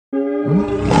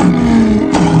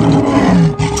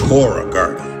Torah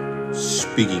guardian,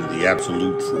 speaking the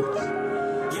absolute truth.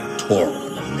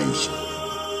 Torah nation.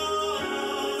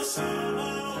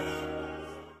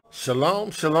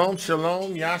 Shalom, shalom,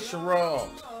 shalom, Yahusha.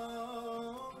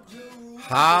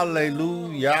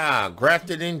 Hallelujah.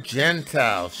 Grafted in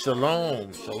Gentiles.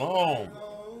 Shalom, shalom.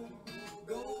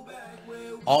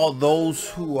 All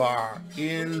those who are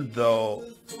in the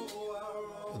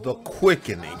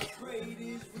quickening.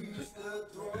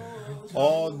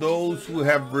 All those who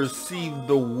have received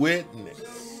the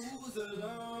witness.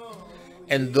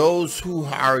 And those who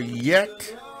are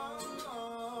yet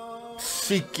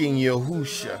seeking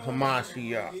Yahusha,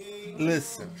 Hamashiach.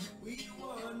 Listen.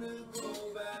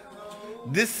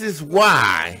 This is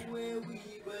why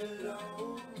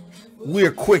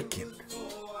we're quickened.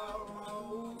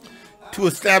 To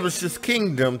establish his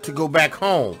kingdom, to go back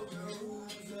home.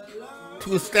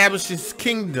 To establish his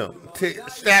kingdom, to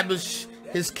establish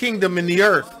his kingdom in the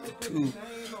earth, to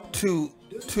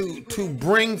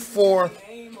bring forth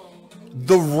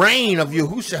the reign of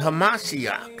Yahusha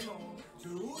Hamashiach.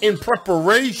 In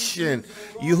preparation,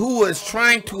 Yahuwah is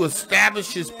trying to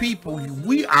establish his people.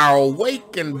 We are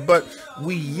awakened, but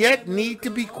we yet need to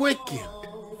be quickened.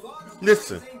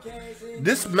 Listen,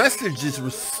 this message is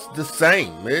the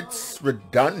same. It's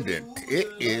redundant. It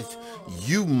is,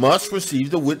 you must receive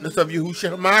the witness of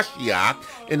Yahusha Hamashiach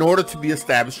in order to be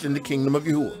established in the kingdom of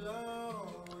Yahuwah.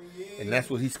 And that's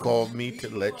what he's called me to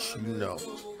let you know.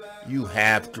 You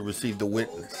have to receive the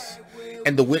witness.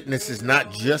 And the witness is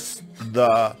not just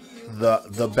the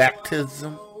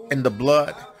baptism and the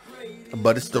blood,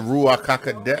 but it's the Ruach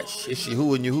HaKodesh. It's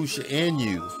Yahuwah and Yahusha in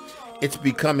you. It's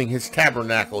becoming his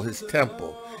tabernacle, his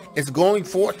temple. It's going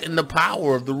forth in the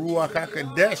power of the Ruach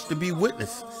HaKodesh to be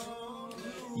witnesses.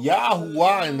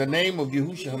 Yahuwah, in the name of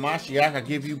Yahusha Hamashiach, I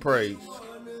give you praise.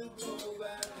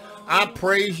 I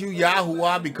praise you,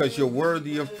 Yahuwah, because you're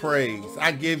worthy of praise.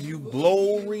 I give you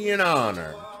glory and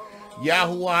honor.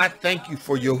 Yahuwah, I thank you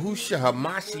for Yahusha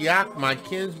Hamashiach, my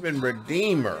kinsman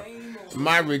redeemer,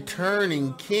 my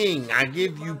returning king. I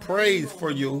give you praise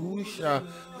for Yahusha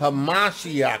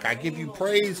Hamashiach. I give you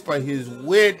praise for his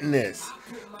witness.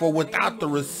 For without the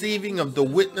receiving of the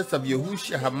witness of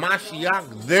Yahusha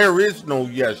Hamashiach, there is no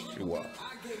Yeshua.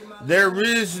 There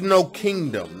is no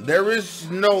kingdom. There is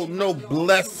no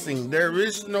blessing. There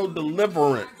is no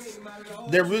deliverance.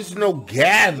 There is no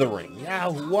gathering.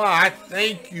 Yahuwah, I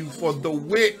thank you for the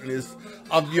witness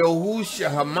of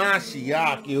Yahusha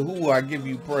Hamashiach. Yahuwah, I give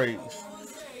you praise.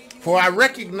 For I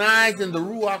recognize in the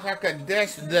Ruach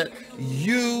HaKodesh that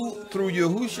you, through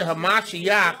Yahusha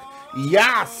Hamashiach,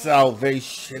 Yah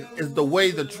salvation is the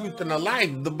way, the truth, and the life,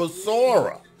 the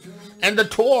besought and the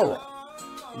Torah.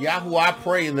 Yahuwah, I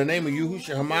pray in the name of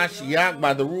Yahusha Hamashiach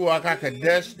by the Ruach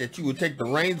HaKodesh that you would take the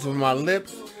reins of my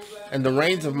lips and the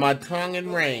reins of my tongue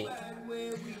and reign.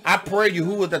 I pray,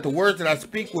 Yahuwah, that the words that I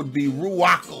speak would be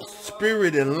Ruach,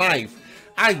 spirit and life.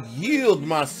 I yield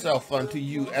myself unto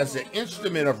you as an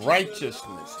instrument of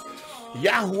righteousness.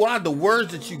 Yahuwah, the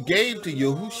words that you gave to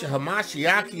Yahusha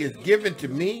Hamashiach, he has given to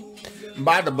me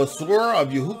by the besought of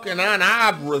Yahukanan.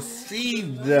 I've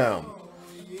received them.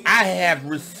 I have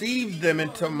received them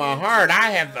into my heart.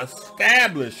 I have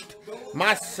established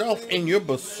myself in your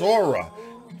besought.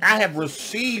 I have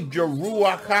received your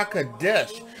Ruach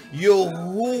HaKodesh.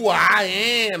 Yahuwah, I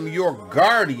am your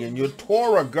guardian, your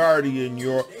Torah guardian,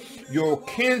 your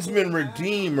kinsman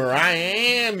redeemer. I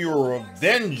am your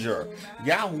avenger.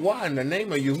 Yahuwah, in the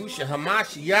name of Yahusha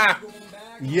Hamashiach,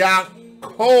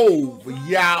 Yaakov,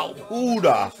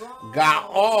 Yahuda,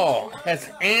 Gaal has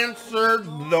answered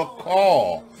the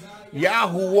call.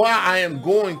 Yahuwah, I am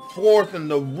going forth in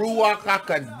the Ruach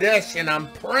HaKodesh, and I'm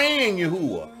praying,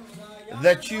 Yahuwah,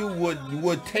 that you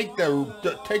would take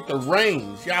the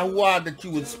reins. Yahuwah, that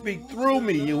you would speak through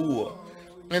me, Yahuwah,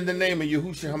 in the name of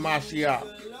Yahusha Hamashiach.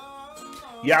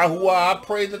 Yahuwah, I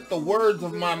pray that the words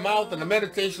of my mouth and the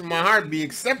meditation of my heart be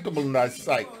acceptable in thy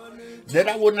sight, that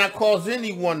I would not cause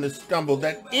anyone to stumble,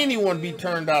 that anyone be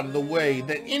turned out of the way,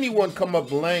 that anyone come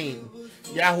up lame.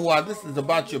 Yahuwah, this is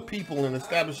about your people and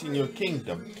establishing your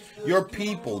kingdom. Your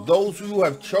people, those who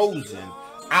have chosen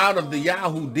out of the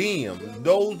Yahudiym,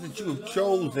 those that you have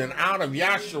chosen out of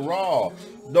Yahusha,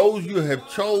 those you have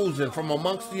chosen from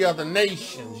amongst the other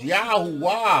nations.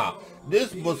 Yahuwah,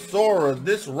 this besought,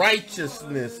 this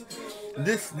righteousness,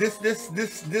 this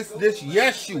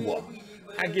Yeshua,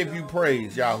 I give you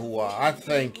praise, Yahuwah. I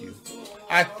thank you.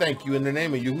 I thank you in the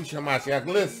name of Yahusha Hamashiach.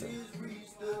 Listen,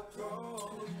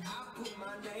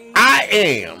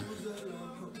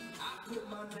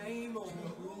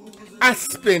 I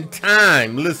spend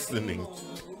time listening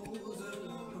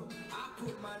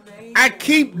I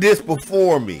keep this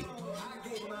before me.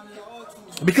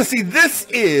 Because see,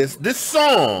 this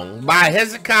song by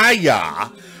Hezekiah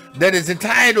that is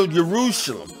entitled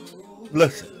Jerusalem.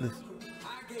 Listen.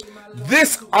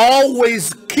 This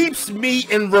always keeps me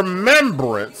in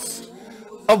remembrance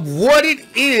of what it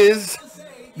is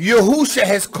Yahusha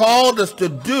has called us to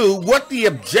do, what the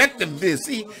objective is.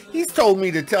 See, he's told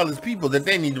me to tell his people that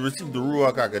they need to receive the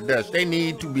Ruach HaKodesh. They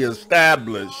need to be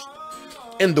established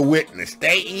in the witness.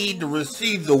 They need to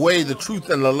receive the way, the truth,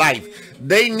 and the life.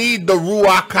 They need the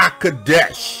Ruach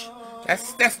HaKodesh.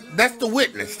 That's the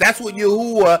witness. That's what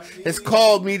Yahuwah has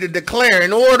called me to declare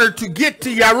in order to get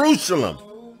to Jerusalem,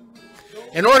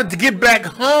 in order to get back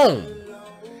home,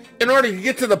 in order to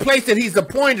get to the place that he's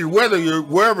appointed,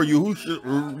 wherever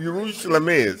Jerusalem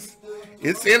is.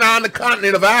 It's on the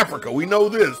continent of Africa. We know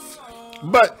this.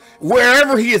 But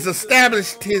wherever he has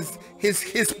established his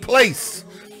place,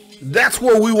 that's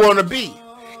where we want to be.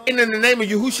 And in the name of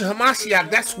Yahusha HaMashiach,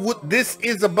 that's what this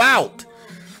is about.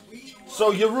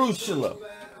 So Jerusalem,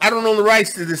 I don't own the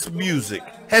rights to this music.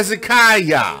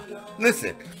 Hezekiah,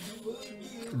 listen,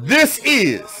 this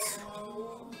is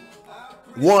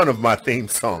one of my theme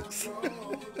songs.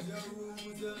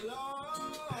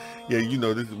 Yeah, you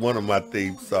know, this is one of my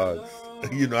theme songs.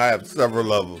 You know, I have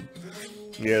several of them.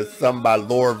 Yeah, some by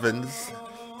Lorvins,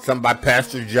 some by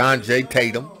Pastor John J.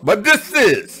 Tatum. But this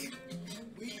is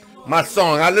my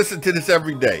song. I listen to this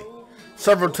every day,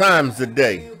 several times a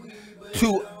day,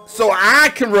 so I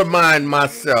can remind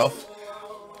myself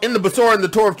in the besought and the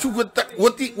Torah of truth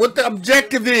what the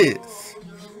objective is.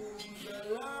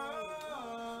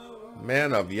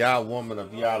 Man of Yah, woman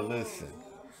of Yah, listen.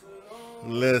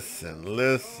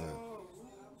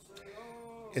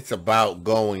 It's about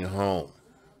going home.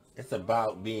 It's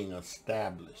about being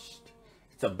established.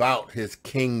 It's about his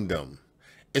kingdom.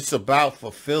 It's about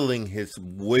fulfilling his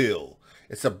will.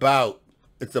 It's about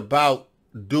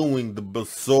doing the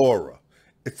Besorah.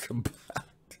 It's about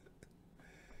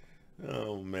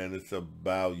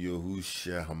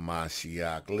Yahusha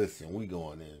HaMashiach. Listen, we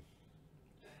going in.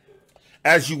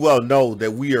 As you well know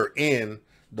that we are in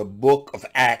the book of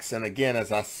Acts. And again,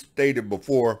 as I stated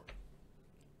before,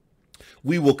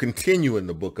 we will continue in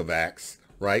the book of Acts,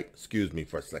 right? Excuse me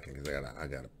for a second, because I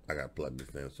gotta plug this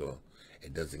in so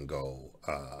it doesn't go,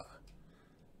 so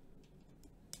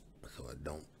it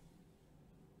don't.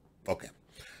 Okay.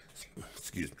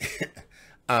 Excuse me.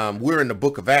 We're in the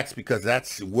book of Acts because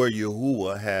that's where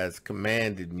Yahuwah has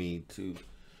commanded me to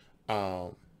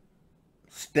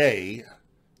stay,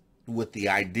 with the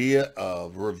idea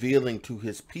of revealing to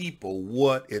his people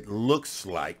what it looks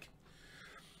like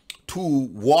to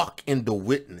walk in the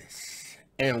witness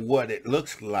and what it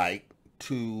looks like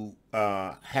to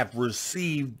have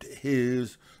received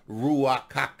his Ruach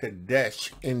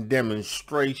HaKodesh in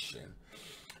demonstration,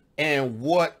 and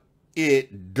what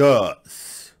it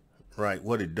does, right?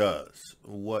 What it does,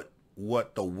 what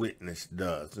the witness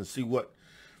does. And see, what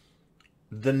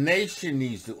the nation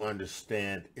needs to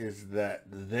understand is that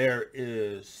there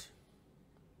is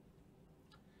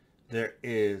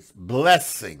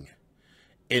blessing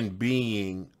in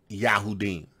being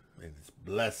Yahudiym. There's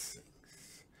blessings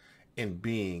in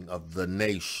being of the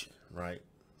nation, right?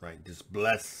 There's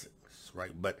blessings,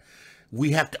 right? But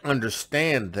we have to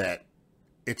understand that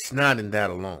it's not in that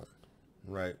alone,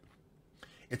 right?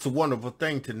 It's a wonderful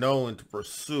thing to know and to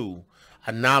pursue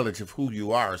a knowledge of who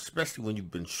you are, especially when you've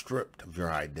been stripped of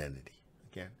your identity,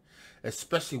 okay?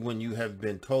 Especially when you have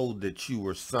been told that you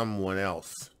were someone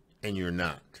else and you're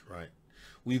not, right?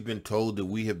 We've been told that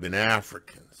we have been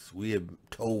Africans. We have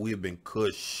told we have been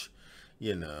Cush,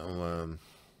 you know,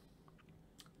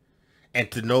 and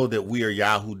to know that we are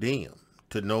Yahudiym,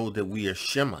 to know that we are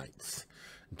Shemites,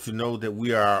 to know that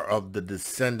we are of the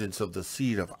descendants of the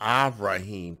seed of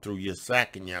Avraham through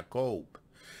Yitzhak and Jacob,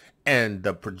 and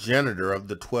the progenitor of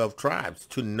the 12 tribes,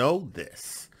 to know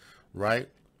this, right?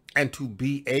 And to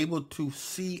be able to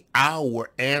see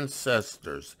our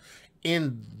ancestors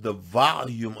in the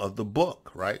volume of the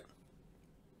book, right?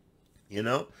 You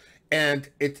know, and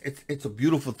it's a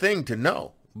beautiful thing to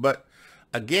know. But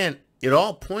again, it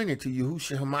all pointed to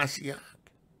Yahusha HaMashiach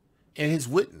and his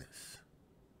witness.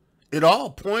 It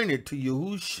all pointed to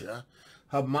Yahusha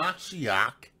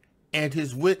HaMashiach and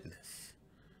his witness,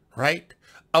 right?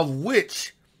 Of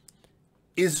which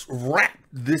is wrapped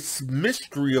this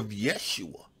mystery of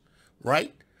Yeshua,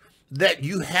 right? That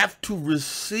you have to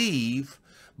receive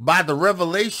by the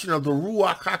revelation of the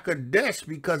Ruach HaKodesh,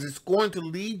 because it's going to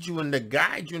lead you and to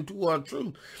guide you into all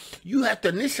truth. You have to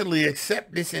initially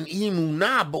accept this in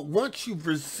Emunah, but once you've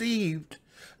received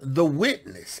the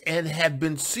witness and have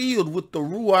been sealed with the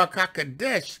Ruach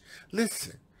HaKodesh,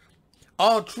 listen,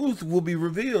 all truth will be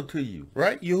revealed to you,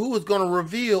 right? Yahuwah is going to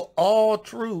reveal all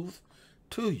truth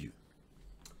to you.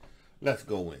 Let's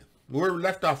go in. We're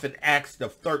left off in Acts, the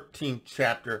 13th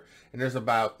chapter, and there's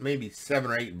about maybe 7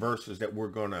 or 8 verses that we're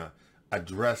going to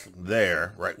address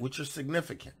there, right, which are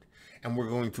significant. And we're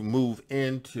going to move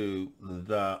into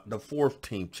the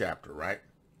 14th chapter, right?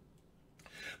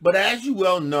 But as you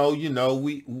well know,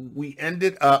 we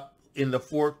ended up in the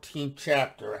 14th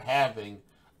chapter having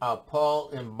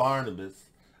Paul and Barnabas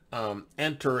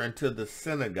enter into the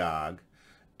synagogue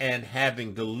and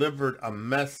having delivered a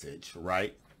message,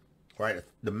 right?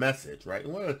 The message, right?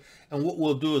 And what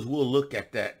we'll do is we'll look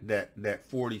at that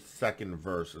 42nd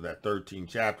verse of that 13th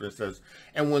chapter. It says,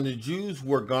 and when the Jews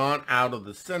were gone out of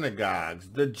the synagogues,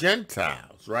 the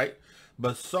Gentiles, right,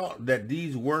 besought that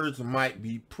these words might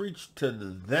be preached to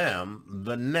them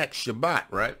the next Shabbat,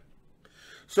 right?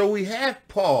 So we have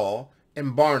Paul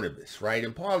and Barnabas, right?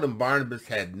 And Paul and Barnabas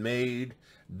had made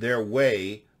their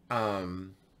way they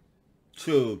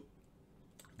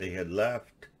had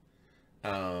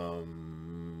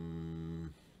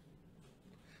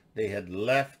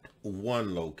left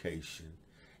one location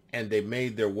and they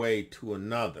made their way to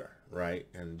another, right?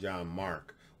 And John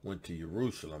Mark went to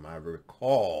Jerusalem, I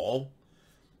recall.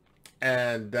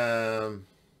 And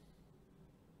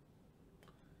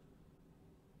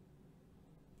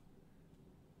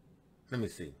let me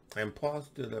see. And Paul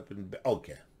stood up and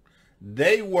okay.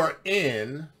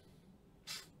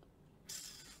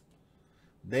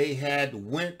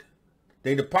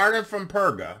 They departed from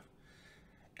Perga,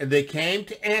 and they came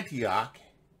to Antioch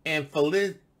and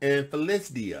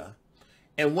Philistia,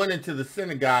 and went into the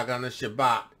synagogue on the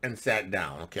Shabbat and sat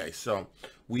down. Okay, so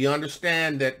we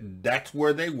understand that that's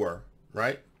where they were,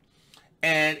 right?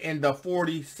 And in the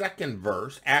 42nd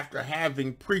verse, after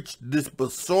having preached this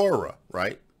Besorah,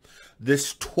 right,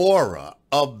 this Torah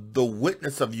of the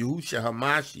witness of Yahusha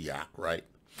HaMashiach, right,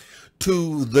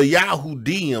 to the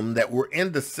Yahudiym that were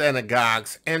in the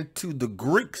synagogues and to the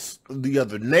Greeks, the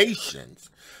other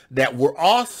nations that were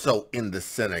also in the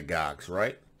synagogues,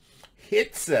 right?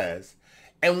 It says,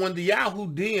 and when the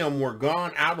Yahudiym were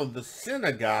gone out of the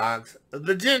synagogues,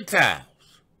 the Gentiles,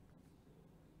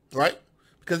 right?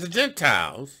 Because the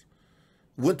Gentiles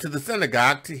went to the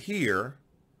synagogue to hear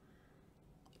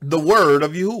the word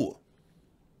of Yahuwah.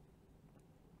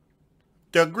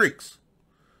 The Greeks.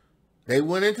 They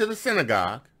went into the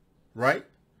synagogue, right,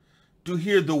 to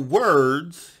hear the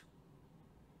words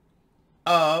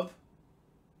of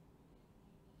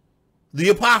the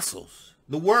apostles,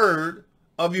 the word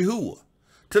of Yahuwah,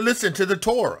 to listen to the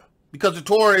Torah, because the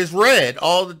Torah is read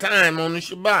all the time on the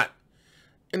Shabbat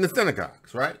in the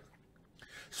synagogues, right?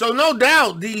 So no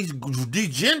doubt these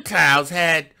Gentiles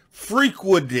had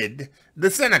frequented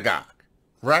the synagogue,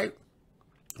 right?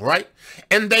 Right?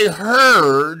 And they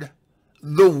heard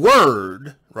the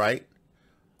word, right,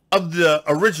 of the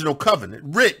original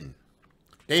covenant written.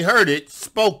 They heard it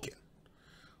spoken,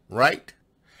 right?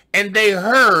 And they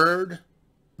heard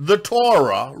the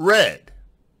Torah read,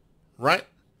 right?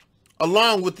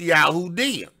 Along with the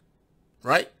Yahudiym,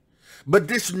 right? But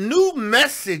this new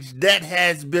message that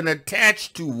has been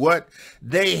attached to what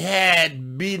they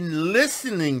had been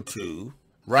listening to,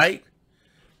 right,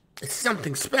 is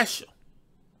something special,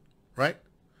 right?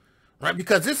 Right,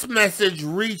 because this message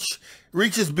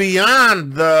reaches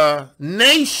beyond the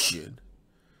nation,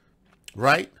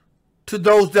 right, to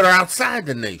those that are outside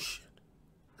the nation,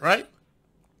 right?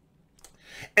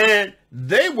 And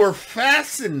they were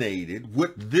fascinated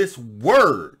with this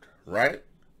word, right?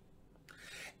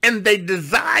 And they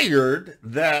desired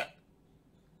that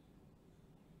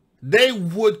they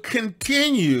would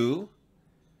continue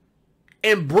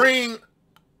and bring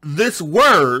this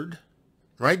word,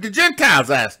 right? The Gentiles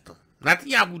asked them. Not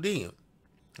the Yahudiym,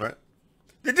 right?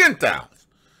 The Gentiles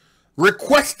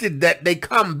requested that they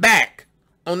come back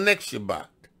on next Shabbat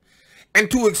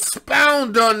and to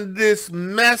expound on this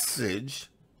message,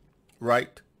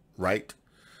 right,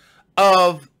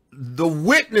 of the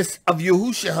witness of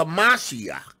Yahusha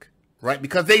HaMashiach, right?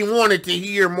 Because they wanted to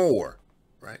hear more,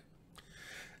 right?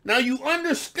 Now you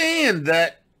understand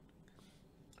that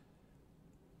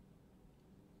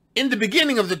in the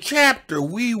beginning of the chapter,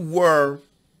 we were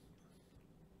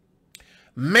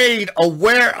made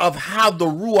aware of how the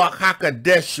Ruach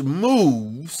HaKodesh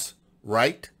moves,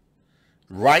 right?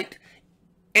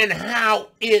 And how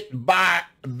it, by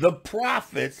the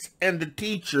prophets and the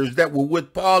teachers that were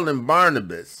with Paul and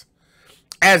Barnabas,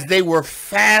 as they were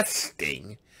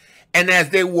fasting and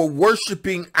as they were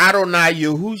worshiping Adonai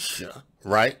Yahusha,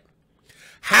 right?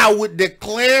 How it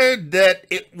declared that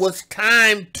it was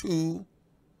time to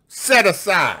set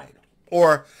aside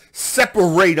or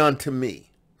separate unto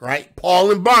me, right,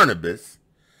 Paul and Barnabas,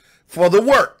 for the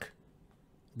work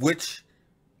which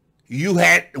he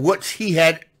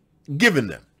had given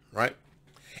them, right?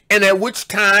 And at which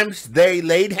times they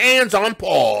laid hands on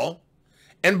Paul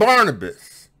and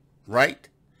Barnabas, right?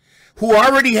 Who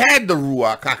already had the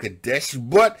Ruach HaKodesh,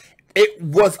 but it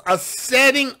was a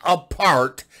setting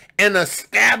apart and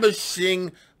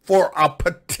establishing for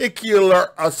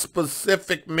a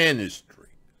specific ministry,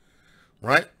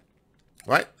 right?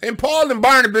 Right? And Paul and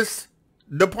Barnabas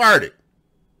departed,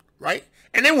 right?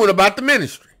 And they went about the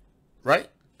ministry, right?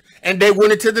 And they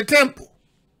went into the temple,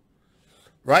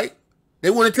 right? They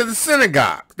went into the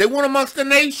synagogue. They went amongst the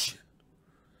nation,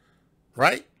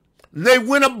 right? They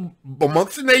went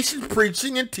amongst the nations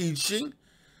preaching and teaching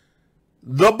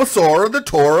the besought, the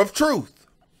Torah of truth,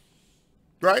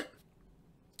 right?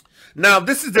 Now,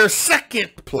 this is their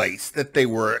second place that they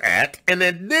were at. And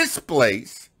at this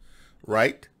place,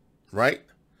 right,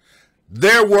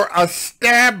 there were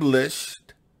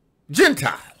established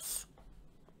Gentiles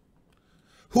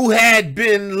who had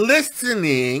been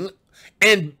listening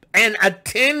and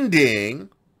attending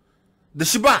the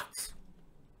Shabbats,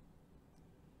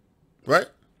 right?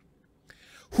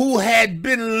 Who had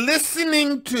been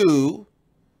listening to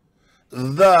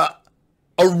the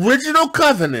original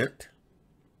covenant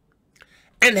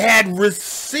and had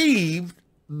received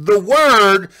the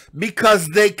word because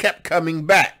they kept coming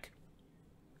back,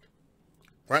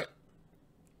 right?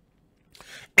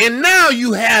 And now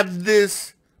you have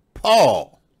this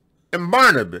Paul and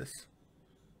Barnabas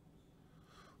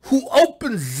who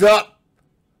opens up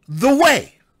the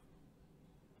way,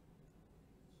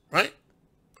 right?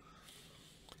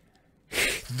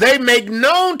 They make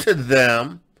known to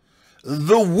them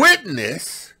the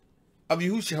witness of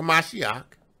Yahusha HaMashiach.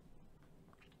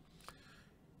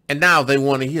 And now they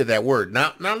want to hear that word.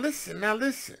 Now listen.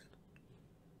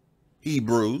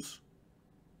 Hebrews.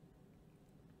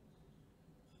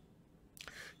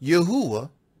 Yahuwah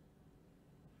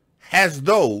has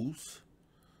those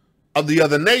of the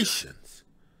other nations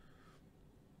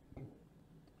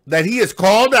that he has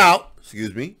called out,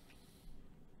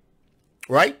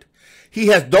 right? He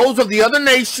has those of the other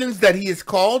nations that he has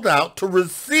called out to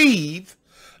receive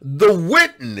the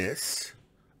witness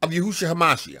of Yahusha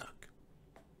HaMashiach.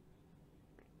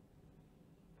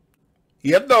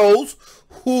 You have those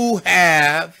who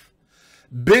have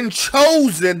been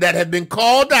chosen, that have been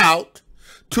called out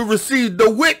to receive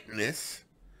the witness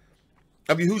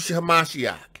of Yahusha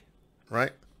HaMashiach,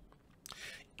 right?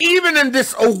 Even in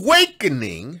this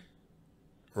awakening,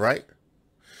 right,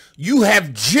 you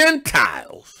have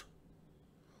Gentiles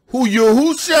who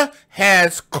Yahusha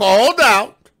has called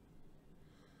out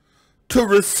to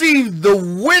receive the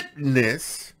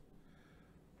witness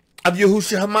of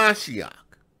Yahusha HaMashiach.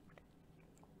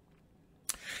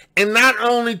 And not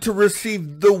only to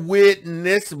receive the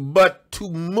witness, but to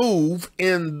move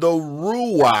in the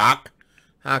Ruach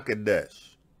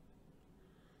HaKodesh.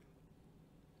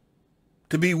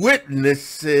 To be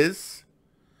witnesses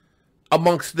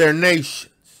amongst their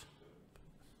nations.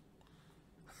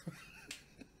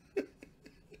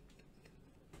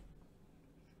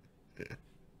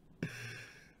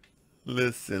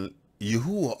 Listen,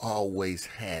 Yahuwah always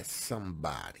has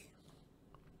somebody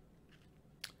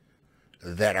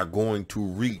that are going to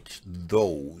reach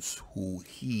those who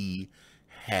he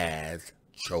has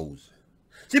chosen.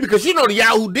 See, because the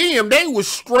Yahudiym, they were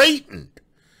straightened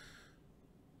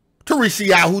to reach the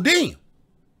Yahudiym.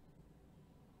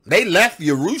 They left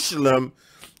Jerusalem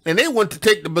and they went to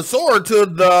take the besought to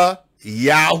the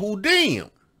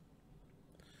Yahudiym,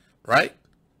 right?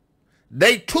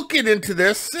 They took it into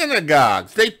their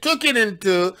synagogues. They took it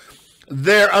into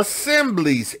their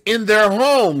assemblies, in their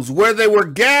homes where they were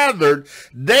gathered.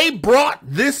 They brought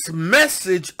this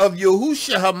message of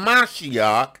Yahusha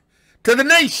HaMashiach to the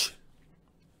nation.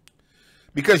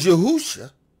 Because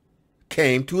Yahusha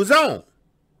came to his own,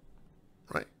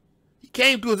 right? He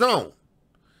came to his own.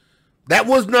 That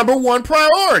was number one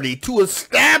priority, to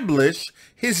establish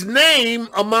his name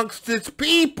amongst his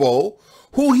people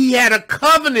who he had a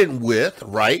covenant with,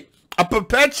 right? A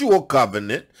perpetual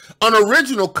covenant, an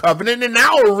original covenant, and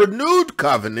now a renewed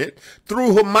covenant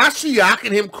through Hamashiach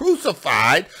and him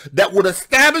crucified, that would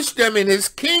establish them in his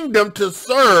kingdom to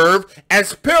serve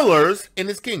as pillars in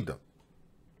his kingdom.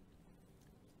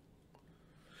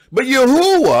 But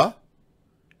Yahuwah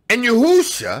and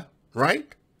Yahusha,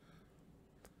 right,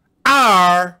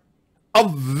 are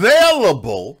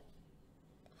available,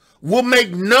 will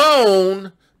make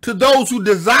known to those who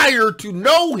desire to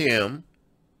know him,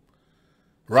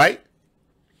 right,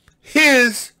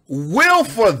 his will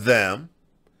for them,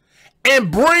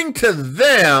 and bring to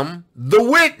them the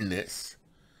witness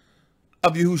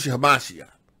of Yahusha HaMashiach.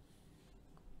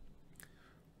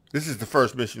 This is the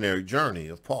first missionary journey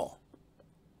of Paul.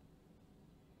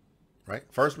 Right?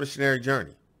 First missionary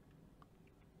journey.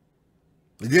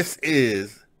 This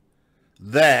is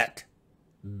that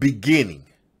beginning.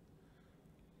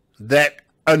 That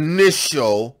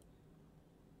initial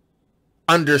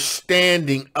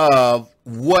understanding of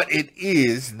what it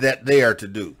is that they are to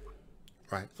do.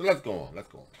 Right? So let's go on. Let's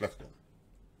go on. Let's go on.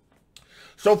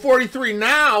 So 43,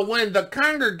 now when the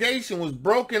congregation was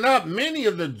broken up, many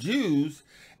of the Jews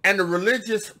and the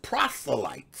religious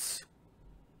proselytes,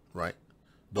 right?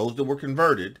 Those that were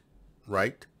converted,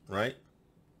 right?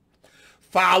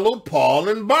 Followed Paul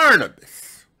and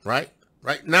Barnabas, right?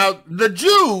 Now the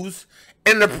Jews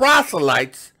and the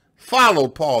proselytes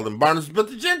followed Paul and Barnabas, but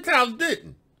the Gentiles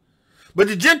didn't. But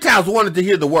the Gentiles wanted to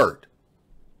hear the word.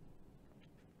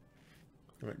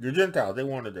 The Gentiles, they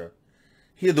wanted to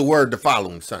hear the word the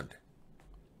following Sunday.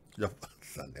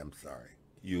 I'm sorry.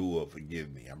 You will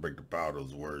forgive me. I break the power of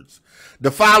those words. The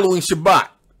following Shabbat.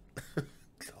 Oh,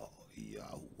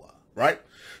 Yahuwah. Right?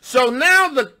 So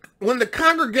now when the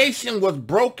congregation was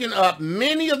broken up,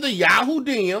 many of the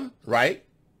Yahudiym, right?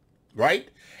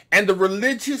 And the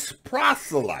religious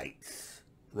proselytes,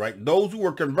 right? Those who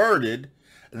were converted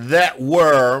that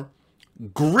were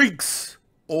Greeks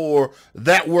or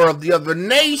that were of the other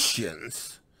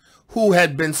nations who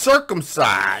had been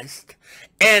circumcised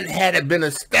and had been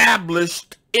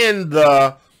established in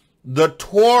the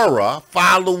Torah,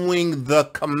 following the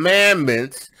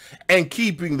commandments and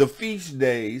keeping the feast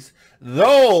days,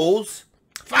 those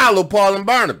followed Paul and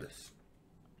Barnabas,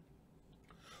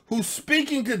 who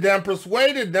speaking to them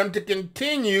persuaded them to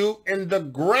continue in the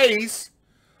grace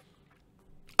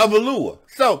of Elohiym.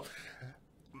 So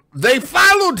they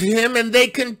followed him and they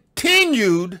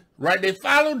continued, right? They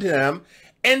followed him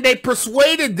and they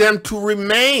persuaded them to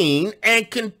remain and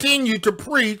continue to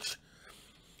preach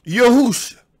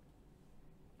Yahusha.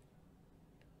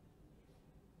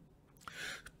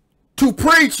 To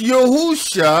preach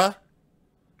Yahusha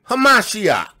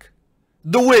HaMashiach,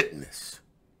 the witness.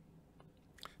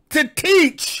 To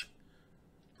teach,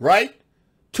 right?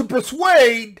 To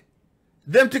persuade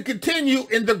them to continue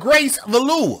in the grace of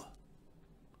Elohiym.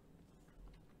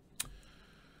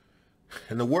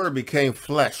 And the word became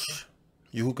flesh.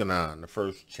 Yehukanan, the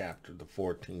first chapter, the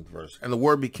 14th verse. And the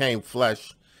word became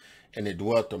flesh, and it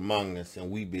dwelt among us,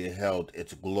 and we beheld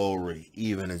its glory,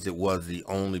 even as it was the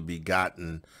only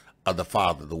begotten of the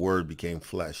Father. The word became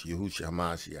flesh, Yahusha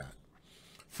HaMashiach,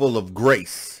 full of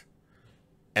grace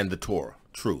and the Torah,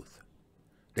 truth.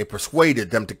 They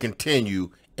persuaded them to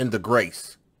continue in the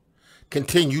grace,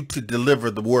 continue to deliver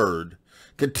the word,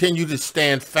 continue to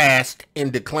stand fast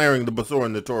in declaring the besought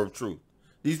and the Torah of truth.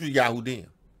 These were Yahudiym.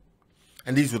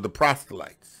 And these were the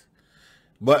proselytes.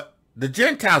 But the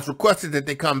Gentiles requested that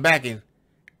they come back and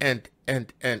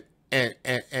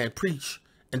preach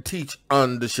and teach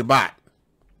on the Shabbat.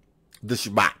 The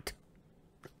Shabbat.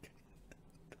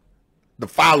 The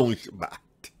following Shabbat.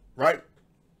 Right?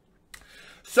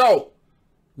 So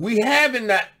we have in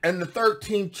the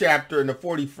 13th chapter in the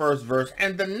 41st verse,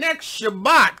 and the next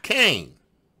Shabbat came.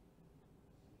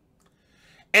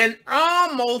 And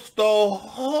almost the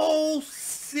whole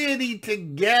city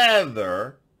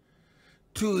together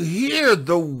to hear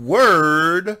the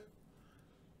word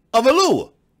of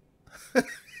Elohiym.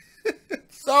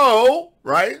 So,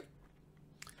 right,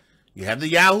 you have the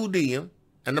Yahudiym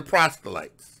and the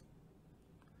proselytes.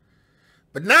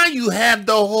 But now you have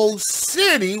the whole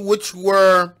city, which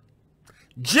were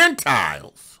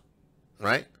Gentiles,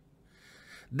 right,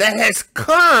 that has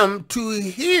come to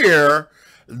hear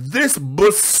this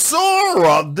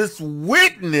besought, this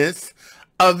witness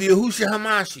of Yahusha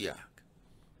HaMashiach.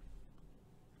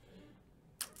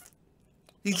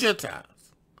 These Gentiles.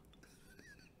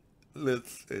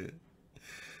 Listen.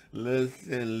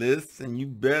 You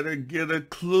better get a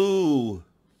clue.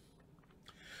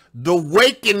 The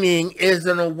awakening is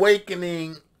an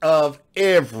awakening of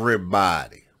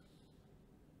everybody.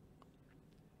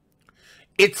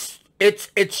 It's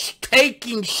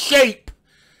taking shape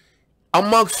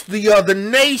amongst the other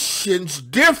nations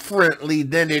differently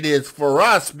than it is for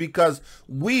us, because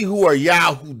we who are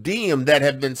Yahudiym that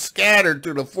have been scattered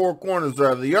to the four corners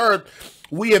of the earth,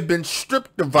 we have been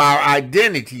stripped of our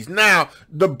identities. Now,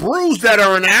 the Brews that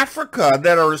are in Africa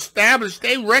that are established,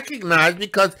 they recognize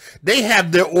because they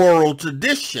have their oral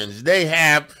traditions. They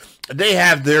have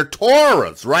their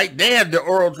Torahs, right? They have their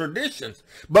oral traditions.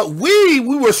 But we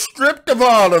were stripped of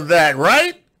all of that,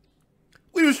 right?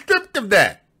 We were stripped of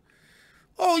that.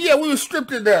 Oh yeah, we were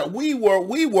stripped of that. We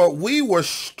were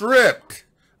stripped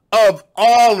of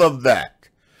all of that.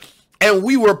 And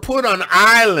we were put on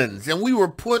islands, and we were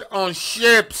put on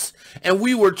ships, and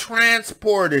we were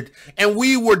transported, and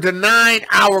we were denied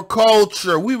our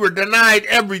culture. We were denied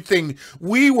everything.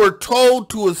 We were told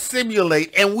to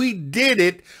assimilate, and we did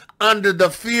it under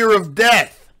the fear of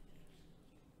death.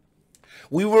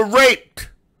 We were raped.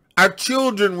 Our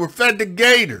children were fed to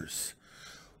gators.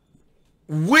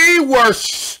 Our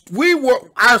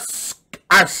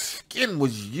skin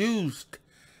was used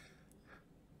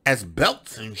as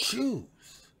belts and shoes.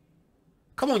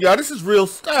 Come on, y'all, this is real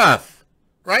stuff,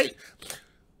 right?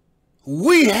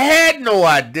 We had no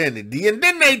identity, and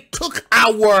then they took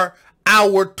our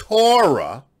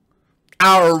Torah,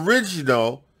 our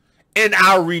original and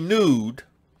our renewed,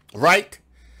 right?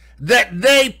 That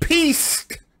they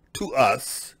pieced to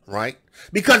us, right?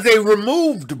 Because they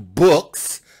removed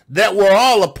books that were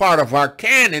all a part of our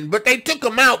canon, but they took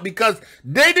them out because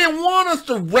they didn't want us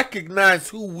to recognize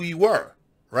who we were,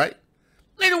 right?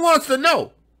 They didn't want us to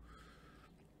know.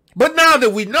 But now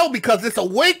that we know, because this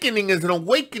awakening is an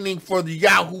awakening for the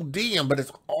Yahudiym, but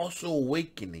it's also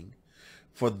awakening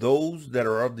for those that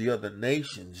are of the other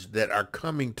nations that are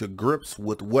coming to grips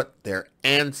with what their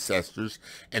ancestors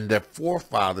and their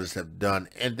forefathers have done,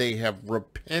 and they have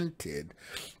repented,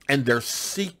 and they're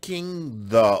seeking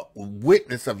the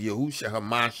witness of Yahusha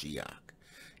HaMashiach.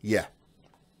 Yeah.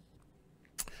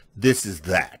 This is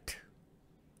that.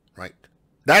 Right?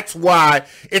 That's why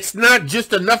it's not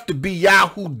just enough to be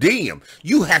Yahudiym.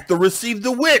 You have to receive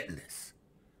the witness.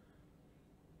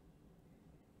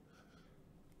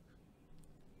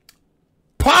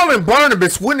 Paul and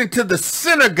Barnabas went into the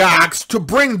synagogues to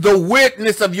bring the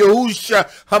witness of Yahusha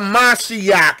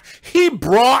HaMashiach. He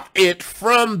brought it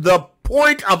from the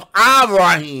point of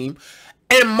Abraham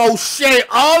and Moshe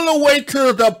all the way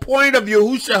to the point of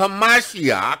Yahusha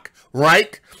HaMashiach,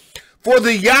 right? For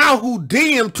the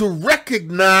Yahudiym to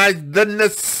recognize the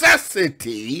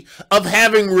necessity of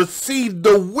having received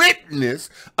the witness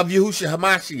of Yahusha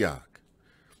HaMashiach.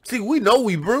 See, we know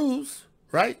we bruise,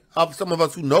 right? Some of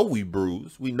us who know we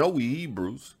bruise, we know we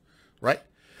Hebrews, right?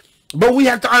 But we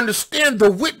have to understand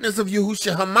the witness of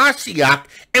Yahusha HaMashiach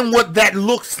and what that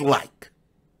looks like.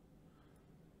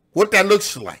 What that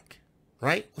looks like,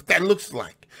 right? What that looks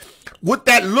like. What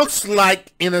that looks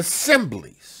like in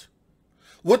assemblies.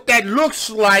 What that looks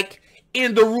like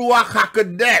in the Ruach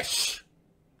HaKodesh.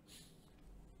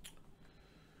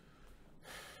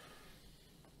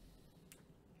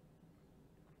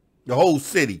 The whole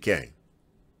city came.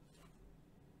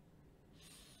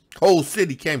 The whole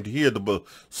city came to hear the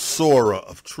besought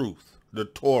of truth, the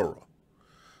Torah,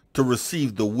 to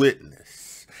receive the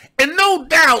witness. And no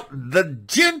doubt the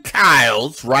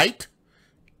Gentiles, right,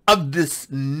 of this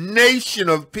nation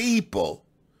of people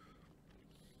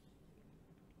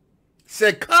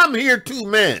said, come here, two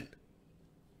men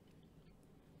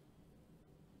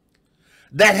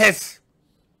that has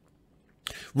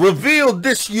revealed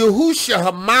this Yahusha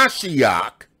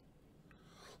HaMashiach,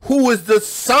 who is the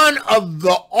son of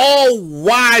the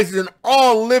all-wise and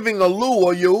all-living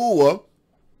Yahuwah,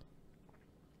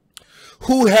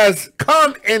 who has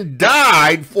come and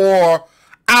died for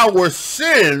our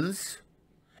sins,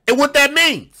 and what that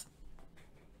means.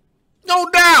 No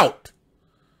doubt.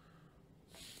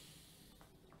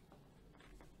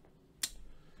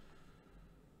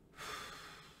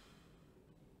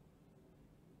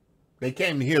 They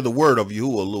came to hear the word of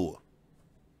Yahuwah.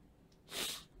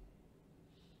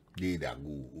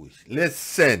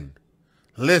 Listen.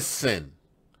 Listen.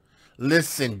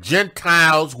 Listen.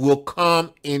 Gentiles will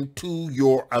come into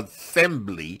your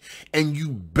assembly, and you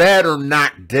better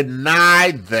not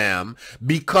deny them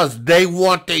because they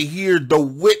want to hear the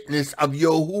witness of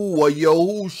Yahuwah,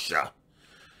 Yahusha.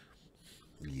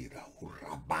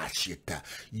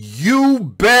 You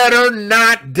better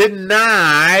not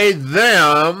deny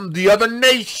them, the other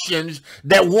nations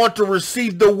that want to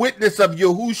receive the witness of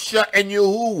Yahusha and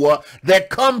Yahuwah that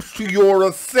comes to your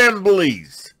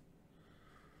assemblies.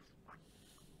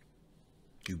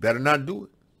 You better not do it.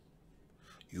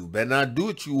 You better not do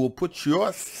it. You will put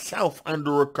yourself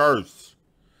under a curse.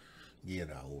 You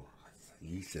know,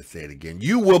 he said, say it again.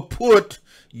 You will put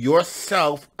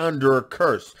yourself under a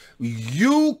curse.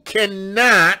 You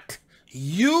cannot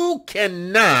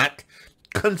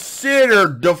consider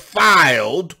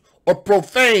defiled or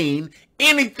profane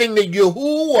anything that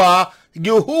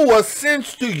Yahuwah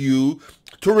sends to you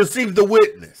to receive the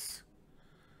witness.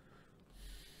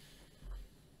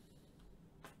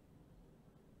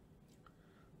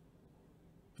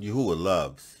 Yahuwah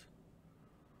loves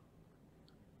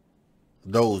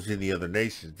those in the other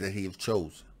nations that he has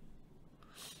chosen.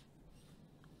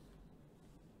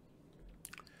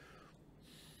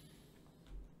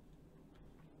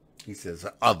 He says,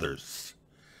 others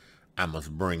I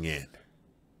must bring in.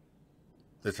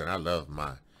 Listen, I love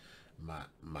my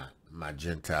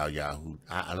Gentile Yahoo.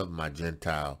 I love my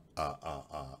Gentile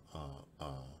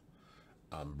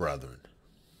brethren.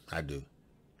 I do.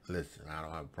 Listen, I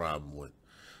don't have a problem with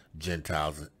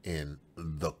Gentiles in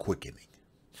the quickening.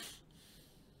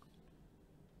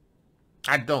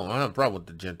 I don't have a problem with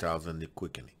the Gentiles in the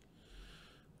quickening.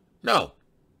 No,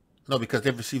 because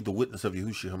they've received the witness of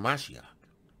Yahushua HaMashiach.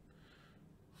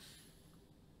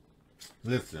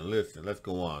 Listen, let's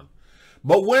go on.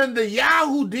 But when the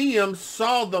Yahudiym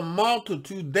saw the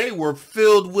multitude, they were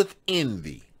filled with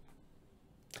envy.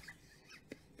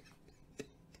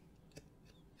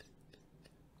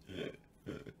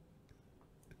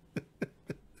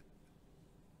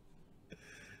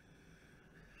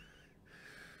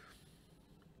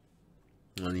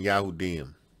 And the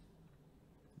Yahudiym,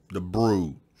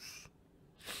 the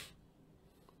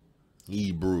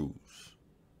Hebrews,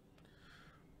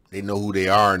 they know who they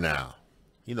are now.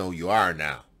 You know who you are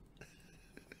now.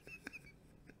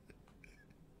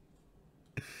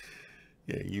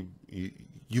 Yeah,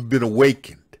 you've been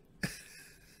awakened.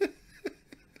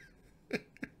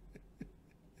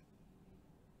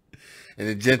 And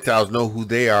the Gentiles know who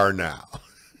they are now.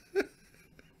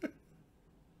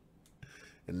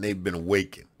 And they've been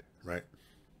awakened, right?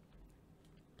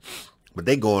 But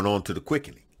they going on to the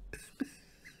quickening.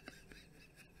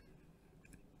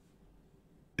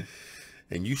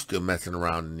 And you still messing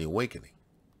around in the awakening.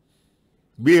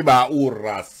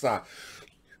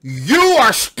 You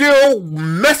are still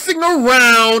messing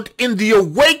around in the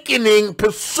awakening,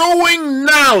 pursuing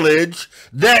knowledge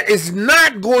that is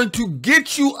not going to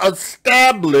get you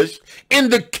established in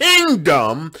the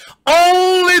kingdom.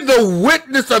 Only the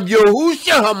witness of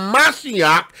Yahusha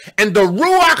HaMashiach and the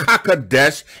Ruach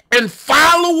HaKodesh, and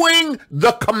following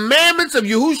the commandments of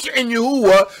Yahusha and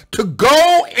Yahuwah to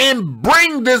go and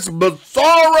bring this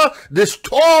besought, this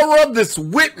Torah, this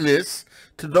witness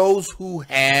to those who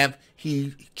have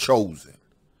He chosen.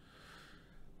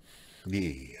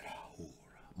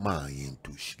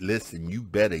 Listen, you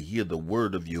better hear the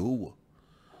word of Yahuwah.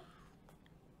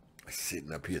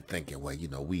 Sitting up here thinking, well, you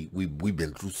know, we've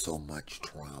been through so much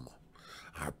trauma.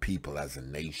 Our people as a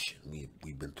nation,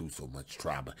 we've been through so much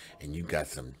trauma, and you got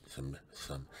some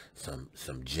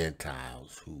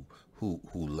Gentiles who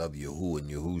love Yahuwah and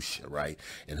Yahusha, right,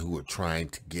 and who are trying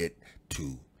to get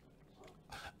to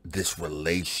this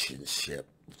relationship.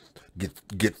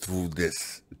 Get through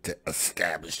this, to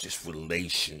establish this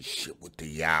relationship with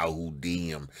the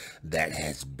Yahudiym that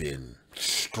has been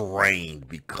strained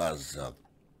because of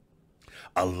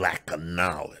a lack of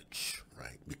knowledge,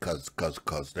 right? Because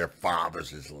their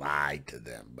fathers has lied to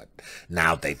them, but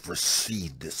now they've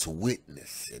received this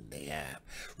witness and they have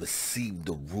received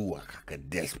the Ruach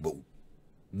HaKodesh, but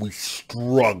we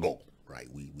struggle. Right,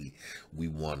 we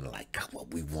want to, like, well,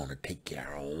 we want to take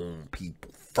care of our own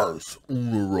people first.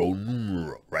 Numero.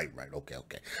 Right. Okay.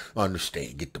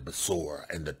 Understand. Get the besought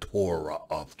and the Torah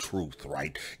of truth.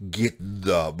 Right. Get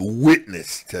the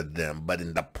witness to them. But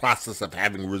in the process of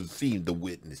having received the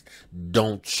witness,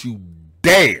 don't you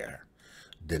dare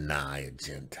deny a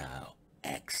Gentile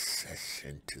access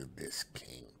into this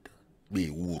kingdom.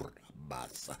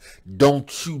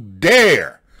 Don't you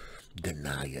dare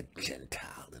deny a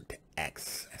Gentile into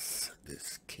access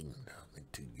this kingdom,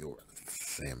 into your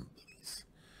assemblies.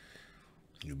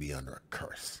 You'll be under a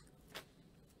curse.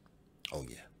 Oh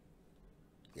yeah,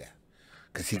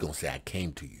 because he gonna say, I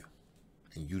came to you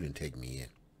and you didn't take me in.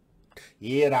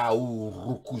 He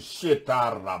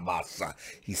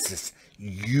says,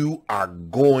 you are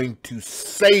going to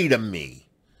say to me,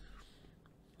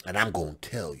 and I'm going to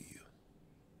tell you,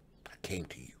 I came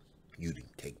to you, you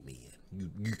didn't take me in.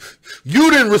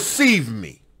 You didn't receive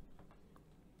me.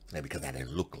 And because I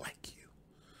didn't look like you.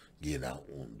 You know,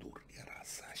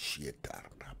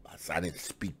 I didn't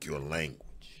speak your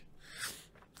language.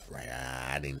 Right?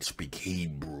 I didn't speak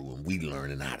Hebrew, and we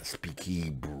learning how to speak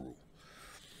Hebrew.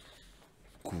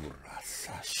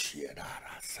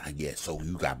 Yeah, so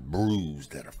you got brews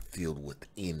that are filled with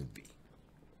envy.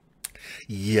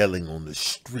 Yelling on the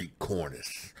street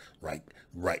corners. Right,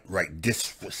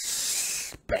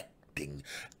 disrespecting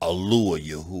Alua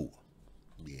Yahuwah.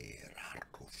 Yeah,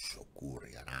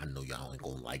 I know y'all ain't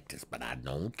gonna like this, but I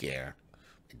don't care.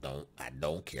 I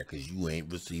don't care, because you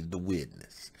ain't received the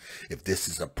witness. If this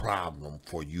is a problem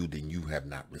for you, then you have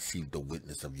not received the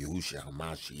witness of Yahushua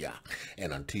HaMashiach.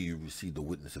 And until you receive the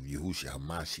witness of Yahushua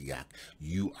HaMashiach,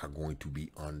 you are going to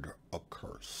be under a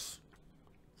curse.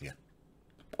 Yeah.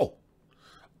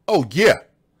 Oh yeah.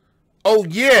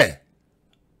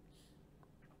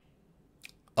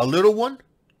 A little one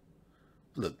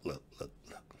Look, look, look,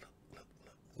 look, look, look,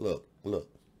 look, look.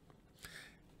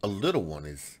 A little one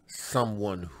is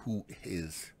someone who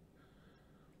is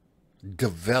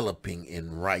developing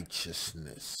in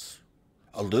righteousness.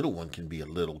 A little one can be a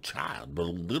little child, but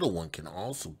a little one can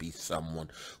also be someone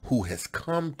who has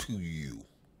come to you,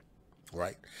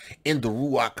 right, in the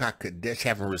Ruach HaKodesh,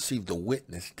 having received a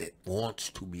witness that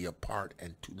wants to be a part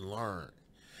and to learn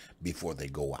before they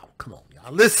go out. Come on,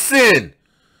 y'all. Listen.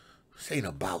 This ain't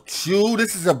about you.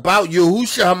 This is about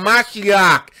Yahusha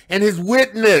HaMashiach and his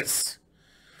witness.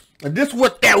 And this is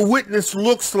what that witness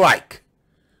looks like.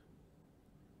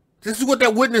 This is what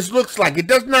that witness looks like. It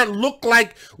does not look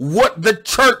like what the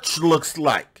church looks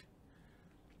like.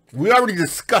 We already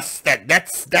discussed that.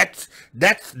 That's a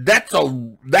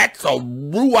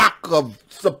ruach of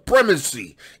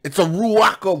supremacy. It's a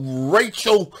ruach of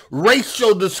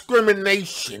racial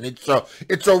discrimination. It's a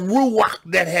ruach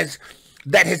that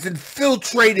has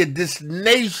infiltrated this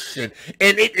nation,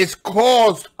 and it has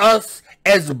caused us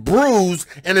as Brews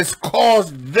and has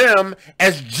caused them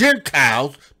as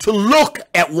Gentiles to look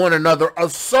at one another a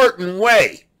certain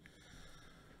way.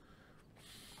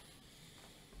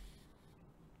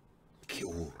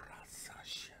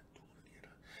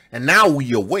 And now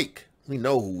we awake. We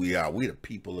know who we are. We the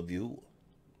people of Yahuwah.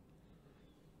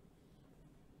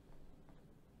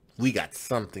 We got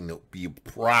something to be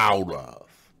proud of.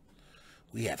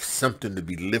 We have something to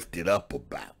be lifted up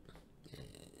about.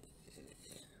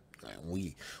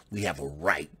 We have a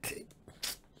right to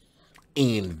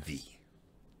envy.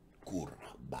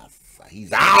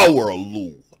 He's our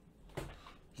Lord.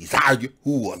 He's our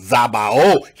Yahuwah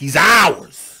Zabao. He's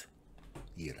ours.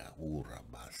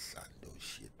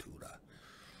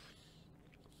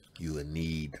 You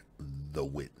need the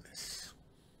witness.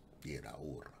 You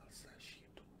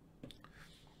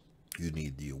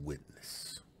need the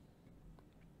witness.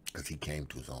 Because he came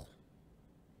to his own.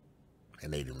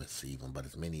 And they didn't receive him. But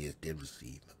as many as did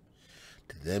receive him,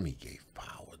 to them he gave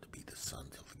power to be the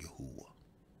sons of Yahuwah.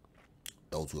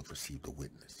 Those who have received the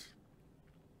witness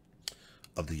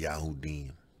of the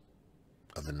Yahudiym,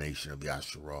 of the nation of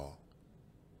Yasharal.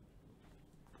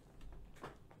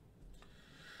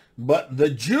 But the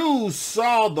Jews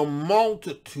saw the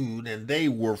multitude, and they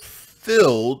were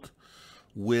filled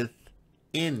with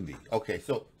envy. Okay,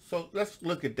 so let's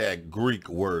look at that Greek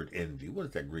word envy. What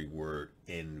is that Greek word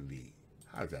envy?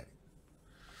 How's that?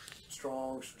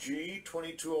 Strong's G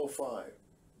 2205.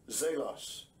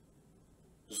 Zelos.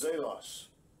 Zelos.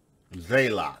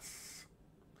 Zelos.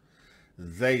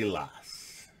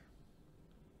 Zelos.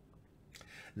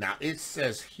 Now it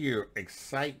says here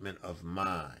excitement of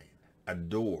mind,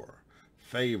 adore,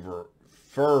 favor,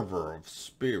 fervor of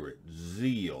spirit,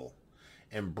 zeal,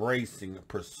 embracing,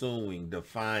 pursuing,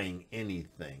 defying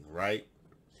anything, right?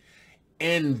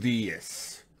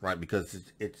 Envious, right? Because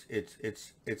it's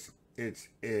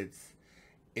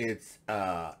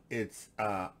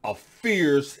a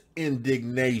fierce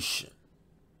indignation.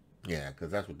 Yeah,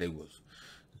 because that's what they was.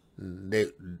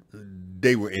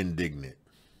 They were indignant.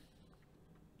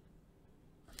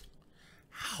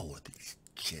 How are these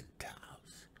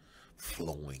Gentiles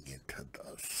flowing into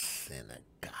the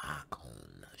synagogue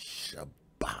on the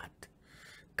Shabbat,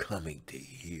 coming to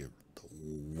hear the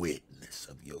witness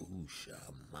of Yahusha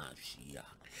HaMashiach?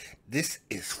 This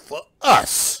is for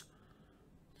us.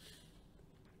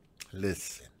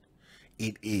 Listen,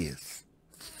 it is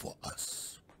for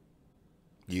us.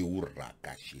 He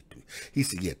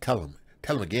said, yeah, tell him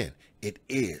again. It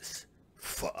is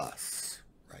for us.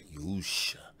 Right?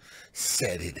 Yahusha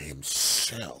said it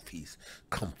himself. He's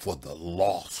come for the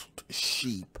lost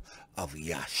sheep of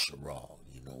Yasharal.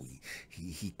 You know,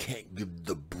 he can't give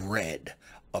the bread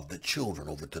of the children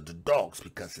over to the dogs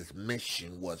because his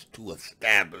mission was to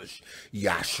establish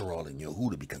Yasharal and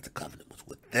Yehuda because the covenant was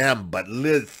with them. But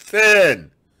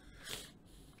listen,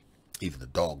 even the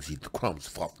dogs eat the crumbs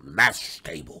fall from the master's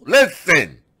table.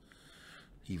 Listen,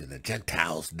 even the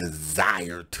Gentiles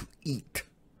desire to eat.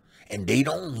 And they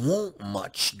don't want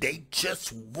much. They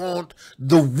just want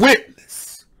the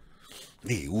witness.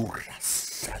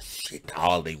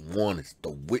 All they want is the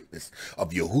witness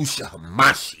of Yahusha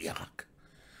HaMashiach.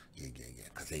 Yeah.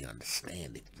 Because they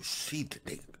understand. They've received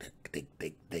it.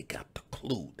 They got the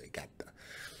clue. They got the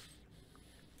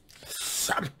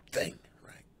something.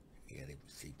 Right? Yeah, they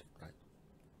received it. Right?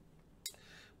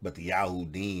 But the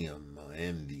Yahudiym are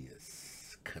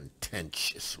envious,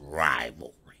 contentious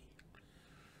rivalry.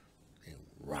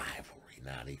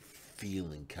 Now they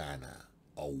feeling kind of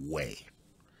away.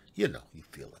 You know, you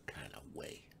feel a kind of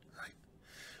way, right?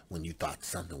 When you thought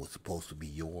something was supposed to be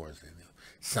yours and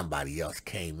somebody else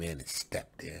came in and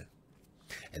stepped in.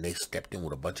 And they stepped in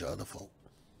with a bunch of other folk.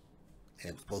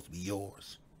 and it's supposed to be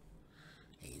yours.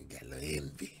 And you got a little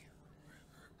envy.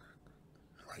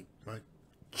 Right?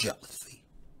 Jealousy.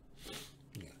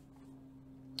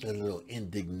 Yeah. A little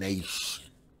indignation.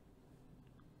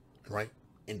 Right?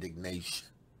 Indignation.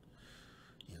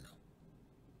 You know.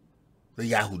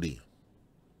 The Yahudiym.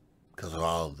 Because of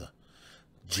all the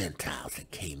Gentiles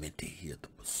that came in to hear the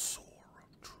besought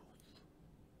of truth.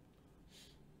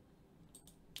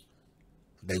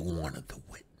 They wanted the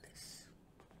witness.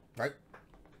 Right?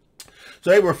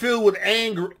 So they were filled with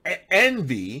anger,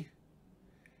 envy,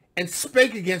 and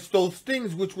spake against those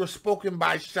things which were spoken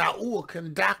by Shaul,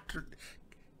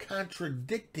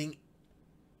 contradicting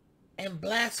and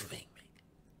blaspheming.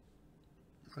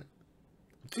 Right?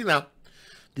 See now,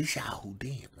 these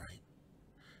Yahudiym, right?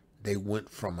 They went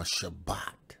from a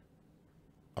Shabbat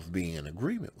of being in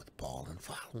agreement with Paul and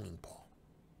following Paul.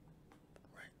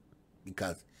 Right?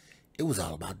 Because it was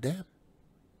all about them.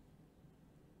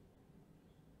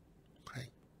 Right?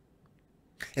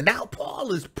 And now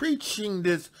Paul is preaching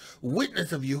this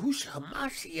witness of Yahusha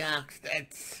HaMashiach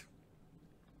that's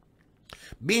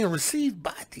being received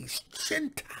by these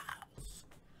Gentiles.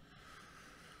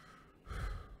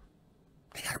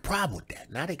 They got a problem with that.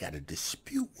 Now they got to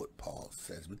dispute what Paul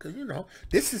says because, you know,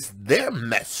 this is their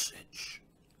message.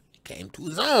 He came to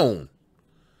his own.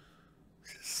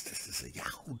 This is a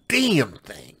Yahudiym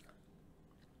thing.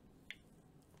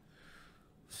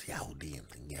 It's a Yahudiym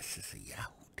thing. Yes, it's a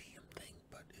Yahudiym thing,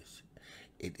 but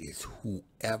it is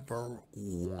whoever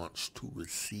wants to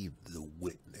receive the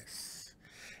witness.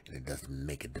 And it doesn't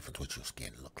make a difference what your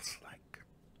skin looks like.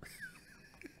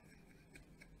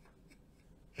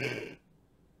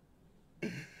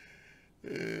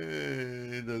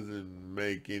 It doesn't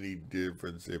make any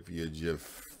difference if you're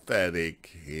Japhetic,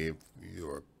 if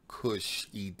you're Cush,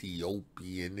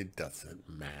 Ethiopian, it doesn't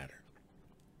matter.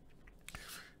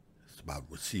 It's about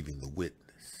receiving the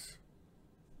witness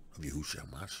of Yahusha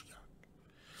HaMashiach.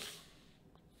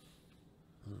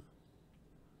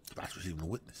 It's about receiving the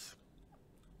witness.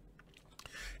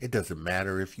 It doesn't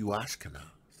matter if you Ashkenaz.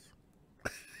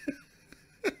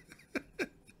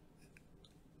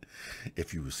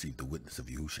 If you receive the witness of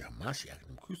Yahushua HaMashiach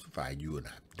and crucified you and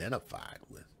identified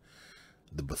with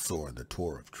the besought and the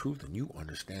Torah of truth, and you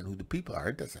understand who the people are,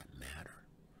 it doesn't matter.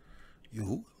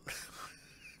 You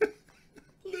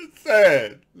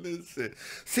listen.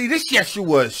 See, this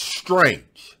Yeshua is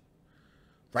strange.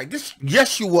 Right? This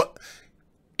Yeshua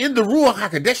in the Ruach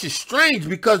HaKodesh is strange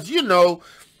because, you know,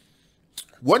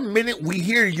 one minute we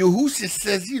hear Yahusha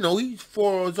says, you know, he's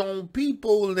for his own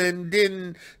people, and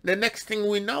then the next thing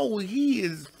we know, he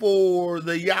is for for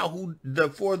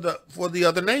the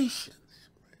other nations.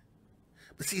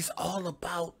 But see, it's all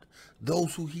about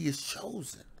those who he has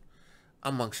chosen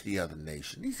amongst the other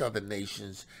nations. These other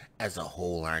nations as a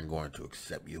whole aren't going to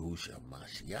accept Yahusha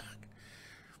HaMashiach.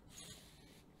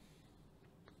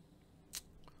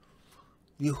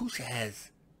 Yahusha has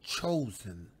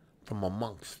chosen from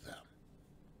amongst them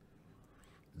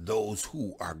those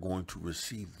who are going to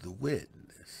receive the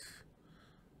witness,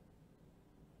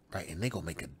 right? And they're going to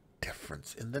make a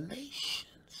difference in the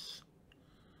nations.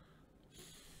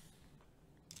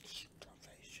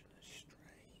 Salvation is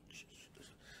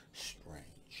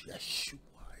strange. Yeshua.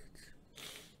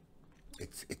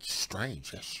 It's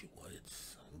strange, Yeshua.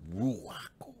 It's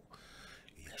Ruach.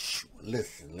 Yeshua.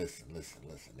 Listen.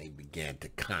 They began to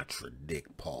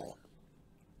contradict Paul.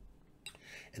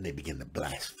 And they began to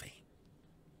blaspheme.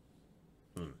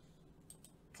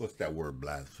 What's that word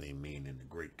blaspheme mean in the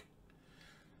Greek?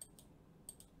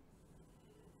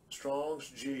 Strong's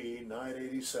G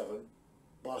 987.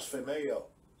 Blasphemeo.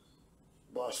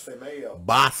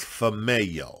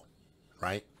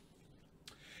 Right?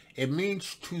 It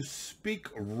means to speak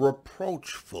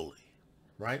reproachfully,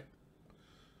 right?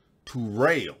 To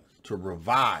rail, to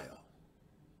revile,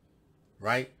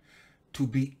 right? To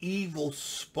be evil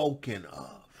spoken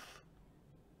of,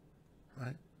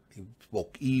 right? He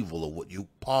spoke evil of what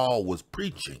Paul was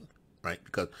preaching, right?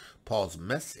 Because Paul's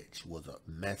message was a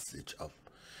message of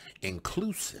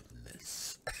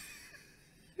inclusiveness.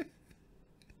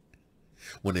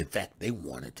 When in fact they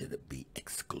wanted it to be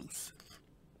exclusive.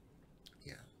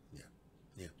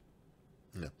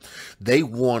 Yeah. They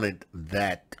wanted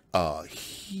that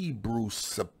Hebrew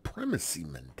supremacy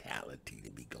mentality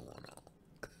to be going on.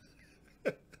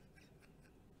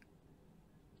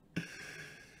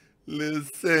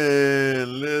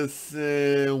 Listen,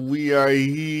 we are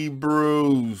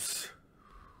Hebrews.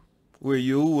 We're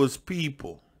Yahuwah's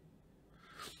people.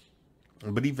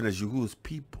 But even as Yahuwah's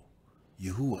people,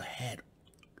 Yahuwah had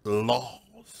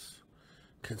laws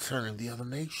concerning the other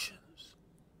nations.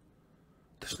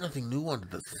 There's nothing new under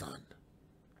the sun.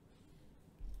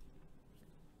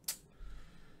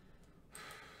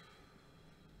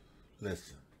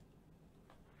 Listen.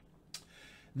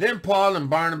 Then Paul and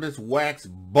Barnabas waxed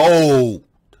bold.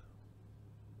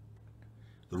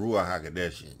 The Ruach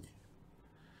HaKodesh in you.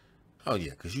 Oh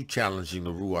yeah, because you challenging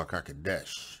the Ruach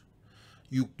HaKodesh.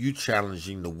 You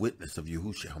challenging the witness of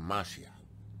Yahusha HaMashiach.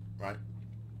 Right?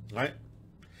 Right?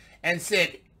 And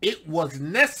said it was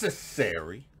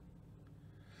necessary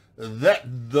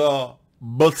that the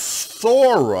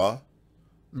Besorah,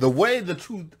 the way, the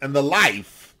truth, and the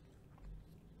life,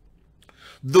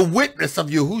 the witness of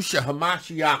Yahusha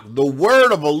HaMashiach, the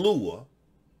word of Elohiym,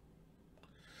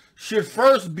 should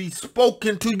first be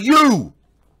spoken to you.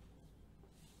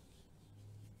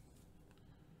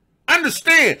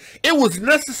 Understand, it was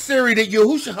necessary that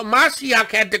Yahusha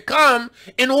HaMashiach had to come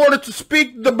in order to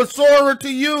speak the Besorah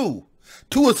to you,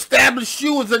 to establish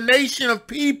you as a nation of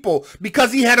people.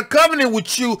 Because he had a covenant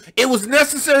with you, it was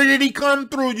necessary that he come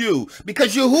through you,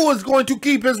 because Yahuwah is going to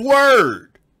keep his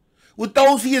word with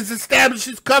those he has established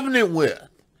his covenant with.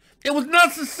 It was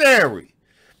necessary.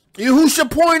 Yahusha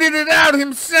pointed it out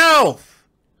himself.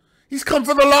 He's come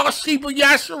for the lost sheep of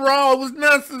Yasharal. It was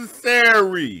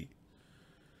necessary.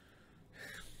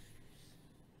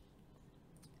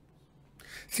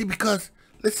 See, because,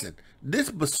 listen, this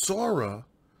Besorah,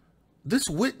 this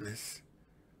witness,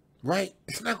 right,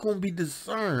 it's not going to be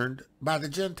discerned by the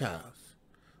Gentiles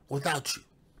without you.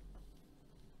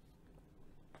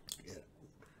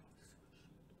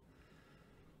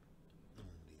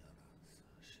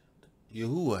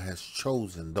 Yahuwah has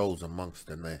chosen those amongst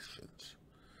the nations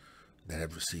that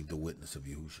have received the witness of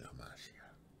Yahusha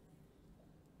HaMashiach.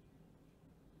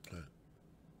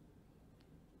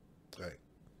 Right.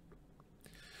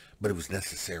 But it was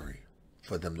necessary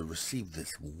for them to receive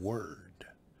this word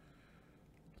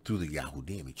through the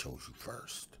Yahudiym. He chose you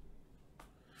first.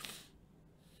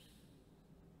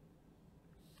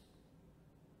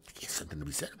 There's something to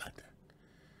be said about that.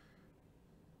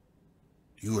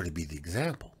 You are to be the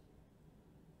example.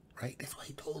 Right? That's why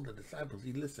he told the disciples,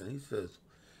 he says,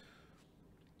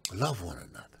 love one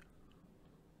another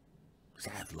as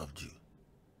I have loved you.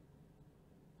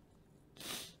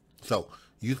 So,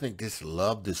 you think this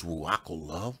love, this Ruachal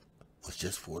love, was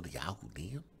just for the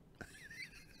Yahudiym?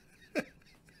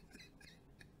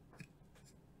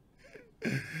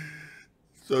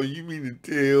 So you mean to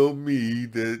tell me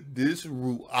that this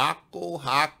Ruachal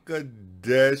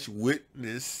HaKodesh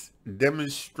witness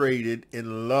demonstrated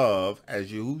in love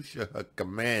as Yahusha had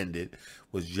commanded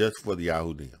was just for the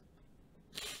Yahudiym?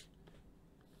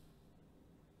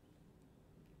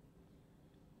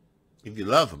 If you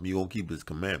love him, you're going to keep his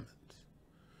commandments.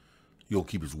 You're going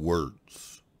to keep his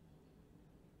words.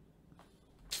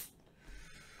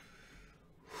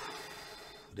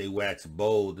 They waxed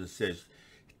bold and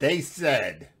they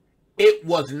said it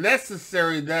was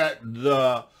necessary that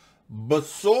the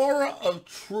Besorah of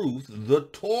truth, the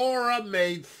Torah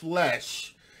made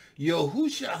flesh,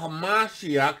 Yahusha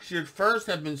HaMashiach, should first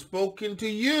have been spoken to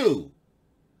you.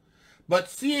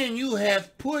 But seeing you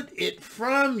have put it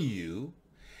from you,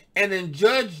 and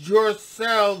adjudged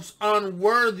yourselves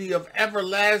unworthy of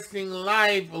everlasting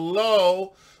life,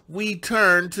 lo, we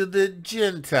turn to the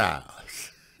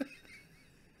Gentiles.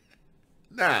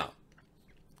 Now,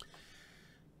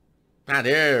 not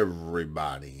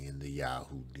everybody in the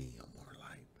Yahudiym were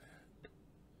like that.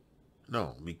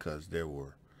 No, because there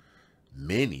were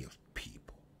many of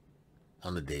people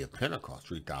on the day of Pentecost,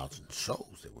 3,000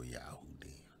 souls that were Yahudiym.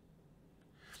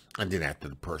 And then after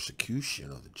the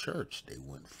persecution of the church, they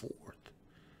went forth,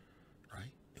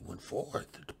 right? They went forth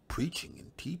preaching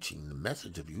and teaching the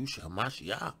message of Yahusha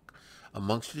HaMashiach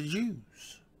amongst the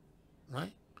Jews,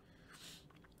 right?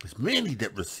 There's many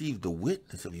that received the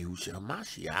witness of Yahusha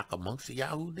HaMashiach amongst the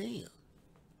Yahudiym,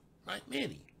 right?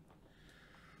 Many.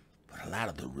 But a lot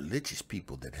of the religious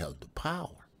people that held the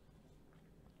power,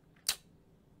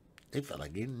 they felt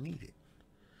like they didn't need it.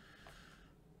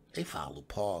 They followed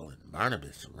Paul and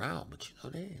Barnabas around, but you know,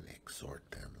 they didn't exhort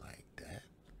them like that.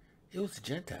 It was the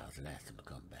Gentiles that asked them to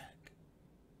come back.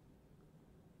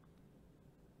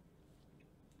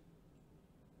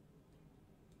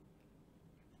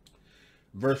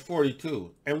 Verse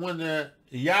 42, and when the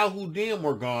Yahudiym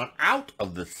were gone out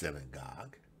of the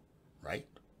synagogue, right?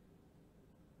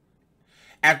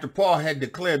 After Paul had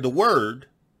declared the word,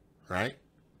 right?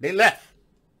 They left.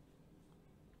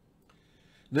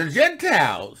 The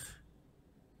Gentiles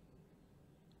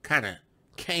kind of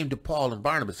came to Paul and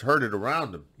Barnabas, heard it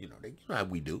around them. You know how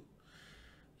we do.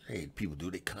 Hey, people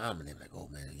do. They come and they're like, "Oh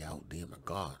man, Yahudim are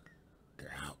gone.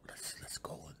 They're out. Let's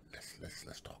go and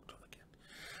let's talk to them again."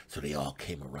 So they all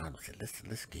came around and said,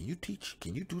 "Listen. Can you teach?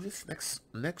 Can you do this next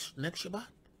Shabbat?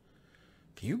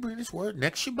 Can you bring this word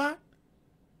next Shabbat?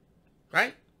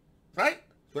 Right? Right?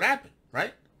 That's what happened,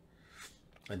 right?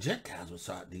 The Gentiles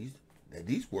besought that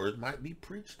these words might be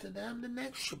preached to them the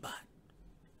next Shabbat,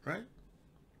 right?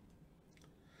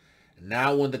 And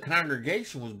now when the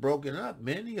congregation was broken up,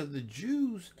 many of the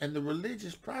Jews and the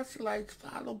religious proselytes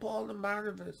followed Paul and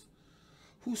Barnabas,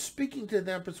 who speaking to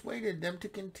them persuaded them to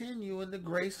continue in the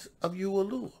grace of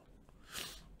Yahuwah.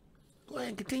 Go ahead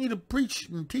and continue to preach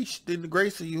and teach in the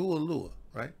grace of Yahuwah,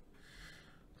 right?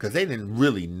 Because they didn't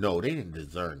really know. They didn't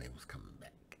discern they was coming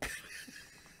back.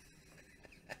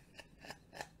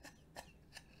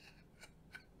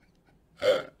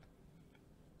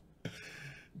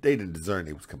 They didn't discern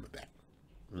they was coming back.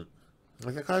 I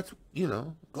was like, you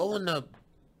know, go in the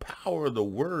power of the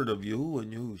word of Yahuwah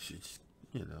and Yahusha,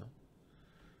 you know.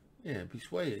 Yeah,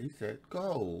 persuaded. He said,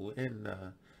 go and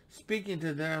speaking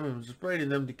to them and persuading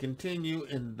them to continue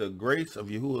in the grace of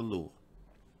Yahuwah.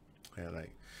 And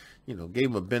like, you know, gave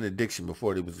them a benediction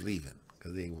before they was leaving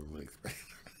because they weren't really expecting.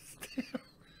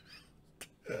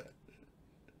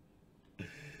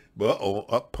 But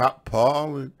up popped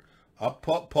Paul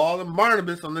and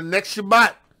Barnabas on the next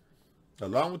Shabbat,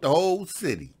 along with the whole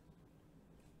city.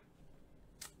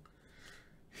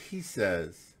 He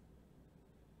says,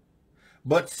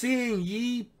 but seeing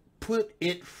ye put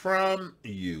it from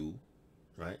you,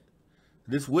 right?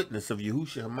 This witness of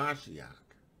Yahusha HaMashiach,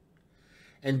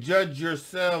 and judge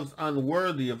yourselves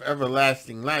unworthy of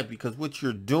everlasting life, because what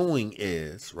you're doing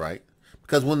is, right?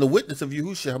 Because when the witness of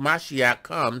Yahusha HaMashiach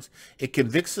comes, it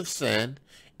convicts of sin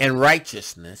and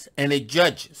righteousness, and it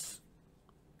judges.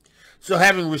 So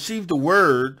having received the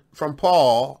word from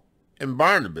Paul and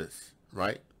Barnabas,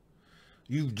 right?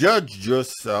 You've judged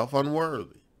yourself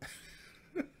unworthy.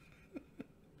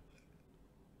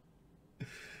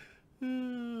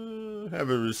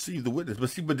 Having received the witness. But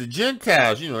see, but the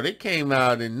Gentiles, you know, they came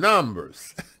out in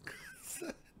numbers.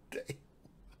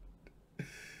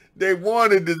 They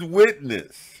wanted this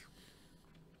witness.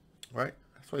 Right?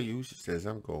 That's why Yahusha says,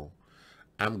 I'm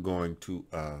going to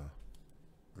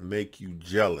make you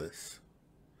jealous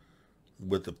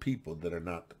with the people that are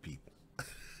not the people.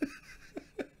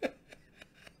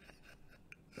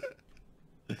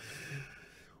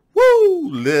 Woo!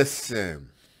 Listen.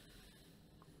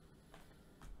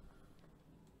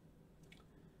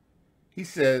 He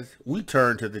says, we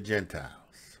turn to the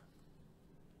Gentiles.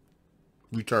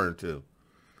 We turn to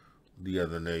the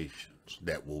other nations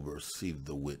that will receive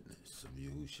the witness of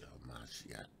Yahusha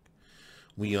HaMashiach.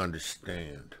 We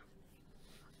understand,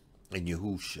 and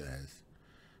Yahusha has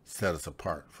set us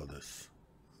apart for this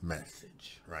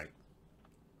message, right?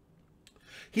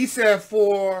 He said,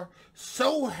 for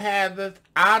so hath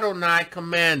Adonai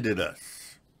commanded us,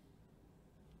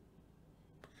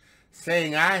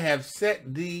 saying, I have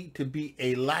set thee to be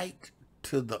a light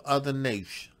to the other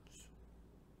nations.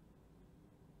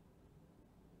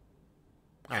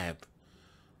 I have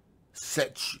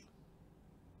set you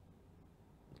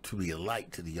to be a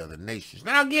light to the other nations.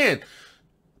 Now again,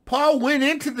 Paul went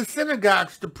into the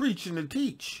synagogues to preach and to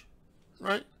teach,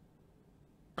 right?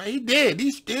 He did. He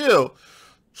still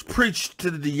preached to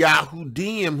the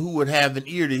Yahudiym who would have an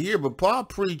ear to hear, but Paul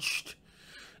preached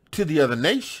to the other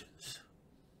nations.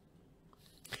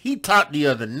 He taught the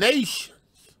other nations.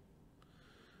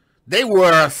 They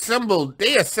were assembled.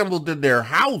 They assembled in their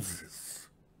houses.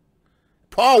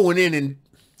 Paul went in and,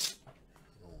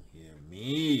 don't hear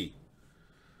me.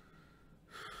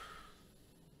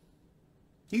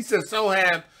 He said, so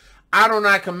have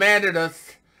Adonai commanded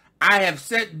us, I have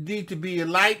set thee to be a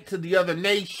light to the other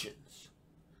nations,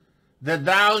 that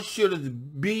thou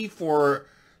shouldest be for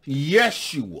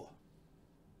Yeshua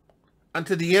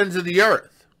unto the ends of the earth.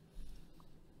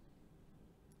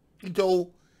 He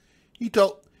told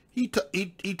Peter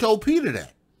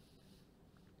that.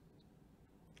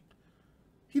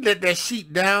 He let that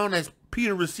sheet down as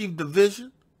Peter received the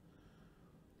vision,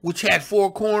 which had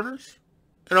 4 corners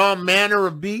and all manner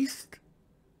of beasts.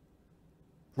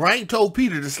 Right? He told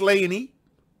Peter to slay and eat.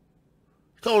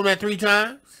 He told him that 3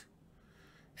 times.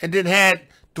 And then had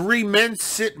 3 men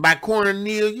sit by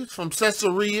Cornelius from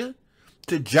Caesarea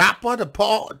to Joppa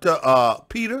to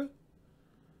Peter.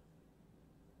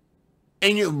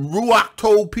 And Ruach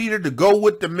told Peter to go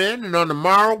with the men, and on the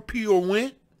morrow Peter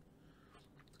went.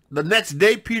 The next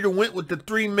day Peter went with the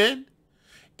 3 men,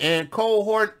 and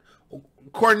Cornelius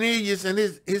and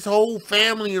his whole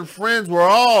family and friends were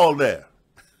all there.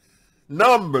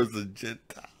 Numbers of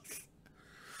Gentiles.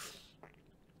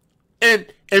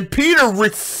 And Peter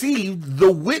received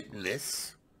the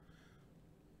witness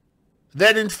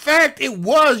that in fact it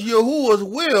was Yahuwah's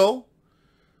will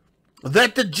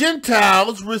that the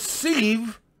Gentiles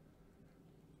receive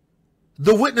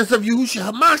the witness of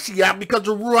Yahushua HaMashiach, because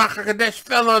the Ruach HaKodesh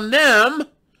fell on them,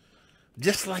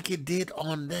 just like it did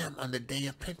on them on the day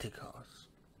of Pentecost.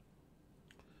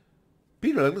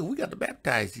 Peter, look, we got to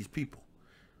baptize these people.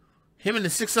 Him and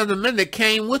the 600 men that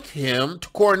came with him to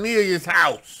Cornelius'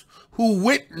 house, who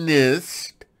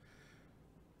witnessed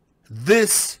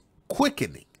this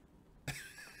quickening.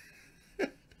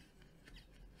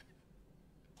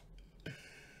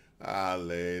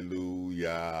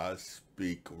 Hallelujah.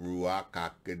 Speak Ruach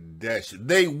HaKodesh.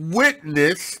 They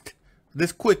witnessed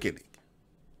this quickening.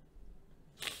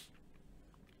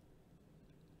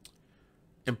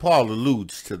 And Paul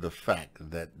alludes to the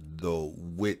fact that the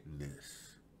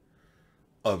witness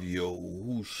of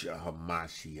Yahusha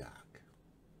HaMashiach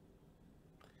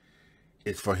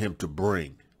is for him to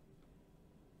bring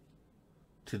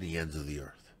to the ends of the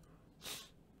earth.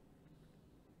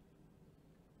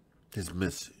 His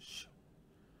message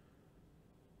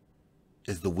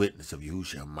is the witness of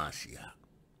Yahushua HaMashiach.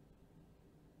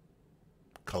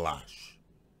 Colossians,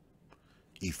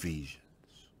 Ephesians,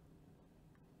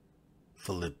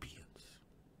 Philippians,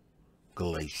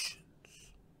 Galatians,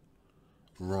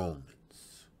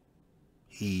 Romans,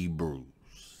 Hebrews.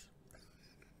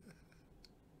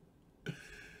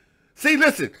 See,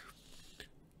 listen.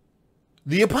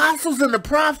 The apostles and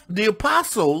the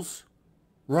apostles,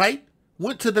 right,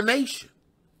 went to the nation.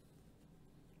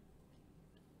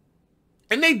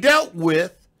 And they dealt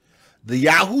with the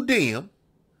Yahudiym,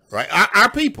 right,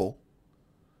 our people,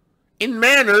 in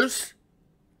manners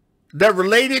that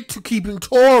related to keeping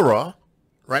Torah,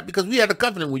 right, because we had a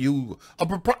covenant with you, a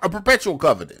perpetual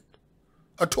covenant,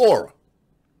 a Torah.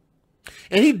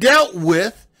 And he dealt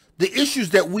with the issues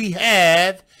that we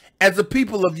have as a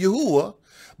people of Yahuwah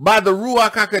by the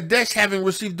Ruach HaKodesh having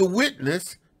received the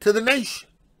witness to the nation.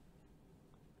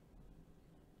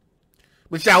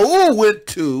 But Shaul went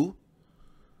to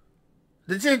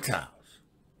the Gentiles.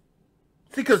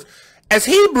 See, because as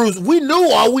Hebrews, we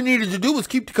knew all we needed to do was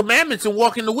keep the commandments and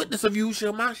walk in the witness of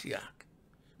Yahushua HaMashiach.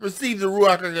 Receive the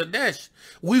Ruach HaKodesh.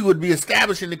 We would be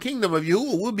establishing the kingdom of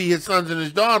Yahuwah. We'll be his sons and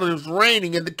his daughters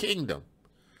reigning in the kingdom.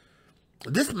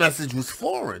 This message was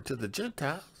foreign to the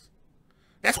Gentiles.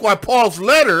 That's why Paul's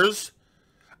letters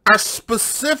are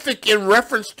specific in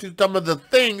reference to some of the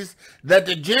things that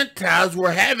the Gentiles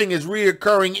were having as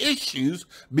reoccurring issues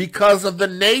because of the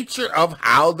nature of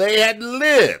how they had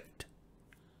lived.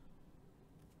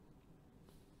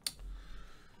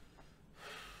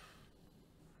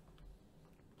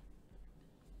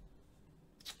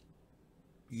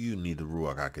 You need the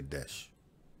Ruach HaKodesh,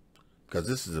 because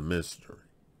this is a mystery.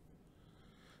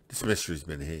 This mystery's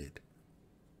been hid.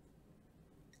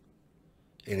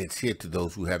 And it's hid to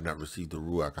those who have not received the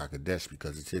Ruach HaKodesh,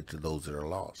 because it's hid to those that are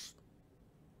lost.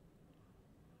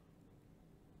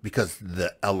 Because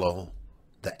the El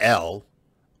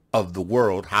of the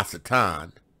world,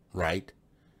 Hasatan, right,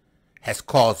 has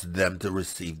caused them to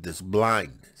receive this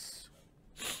blindness.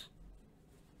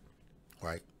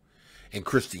 Right? And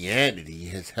Christianity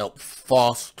has helped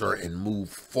foster and move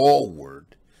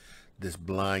forward this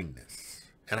blindness.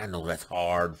 And I know that's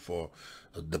hard for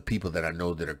the people that I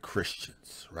know that are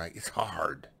Christians, right? It's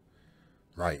hard,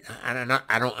 right? I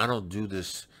don't do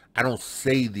this. I don't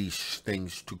say these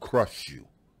things to crush you,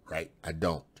 right? I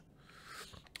don't.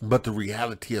 But the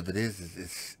reality of it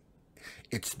is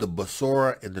it's the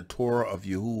besought and the Torah of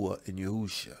Yahuwah and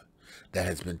Yahusha that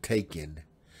has been taken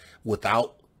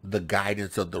without the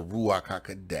guidance of the Ruach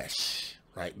HaKodesh,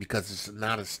 right? Because it's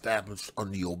not established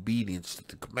on the obedience to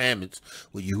the commandments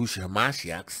what Yahushua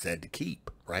HaMashiach said to keep,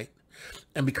 right?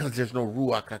 And because there's no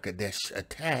Ruach HaKodesh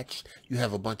attached, you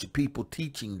have a bunch of people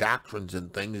teaching doctrines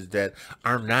and things that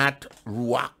are not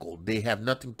Ruachal. They have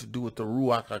nothing to do with the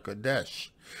Ruach HaKodesh.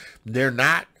 They're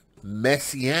not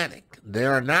Messianic. They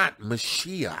are not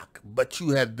Mashiach. But you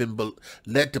have been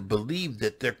led to believe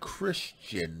that they're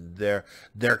Christian. They're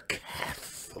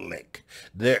Catholic.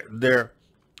 They're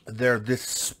this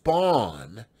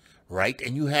spawn, right?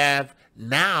 And you have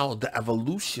now the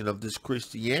evolution of this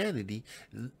Christianity,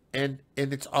 and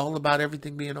it's all about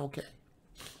everything being okay.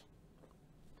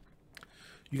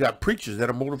 You got preachers that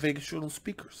are motivational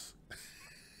speakers.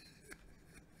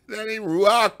 That ain't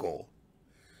Ruachal.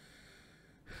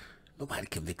 Nobody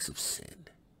convicts of sin.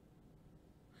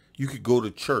 You could go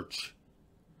to church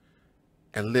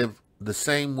and live the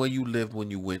same way you lived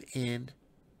when you went in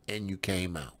and you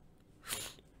came out.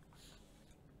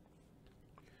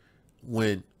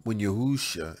 When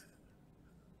Yahusha,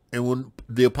 and when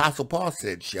the Apostle Paul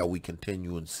said, shall we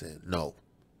continue in sin? No.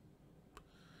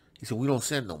 He said, we don't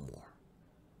sin no more.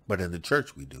 But in the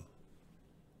church we do.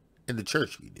 In the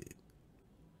church we did.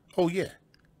 Oh, yeah.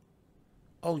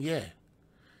 Oh, yeah.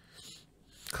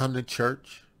 come to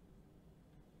church,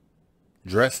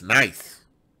 dress nice,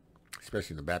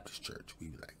 especially in the Baptist church.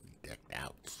 We decked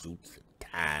out, suits and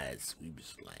ties. We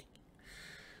was like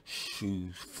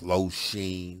shoes, flow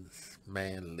sheens.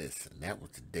 Man, listen, that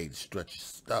was the day to strut your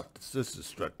stuff. The sisters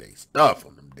strut their stuff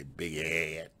on them, they big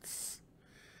heads,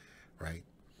 right?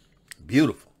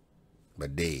 Beautiful,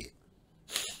 but dead.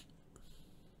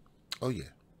 Oh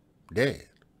yeah, dead.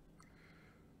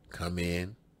 Come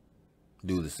in,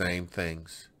 do the same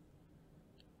things,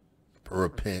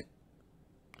 repent,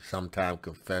 sometimes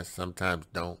confess, sometimes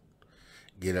don't.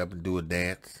 Get up and do a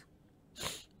dance.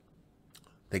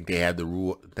 Think they had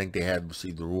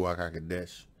received the Ruach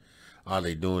HaKodesh. All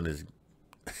they doing is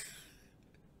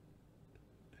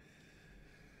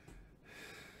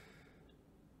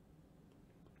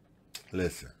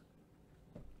listen.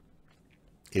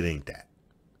 It ain't that.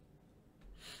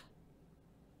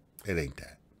 It ain't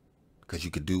that. Because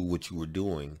you could do what you were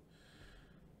doing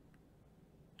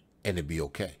and it'd be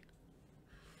okay.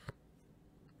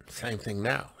 Same thing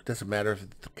now. It doesn't matter if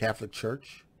it's the Catholic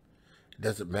Church. It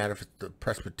doesn't matter if it's the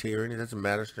Presbyterian. It doesn't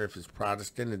matter if it's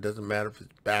Protestant. It doesn't matter if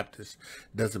it's Baptist.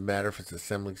 It doesn't matter if it's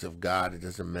Assemblies of God. It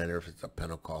doesn't matter if it's a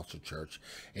Pentecostal church.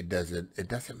 It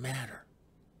doesn't matter.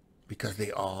 Because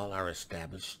they all are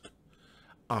established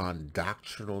on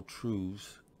doctrinal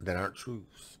truths that aren't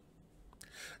truths.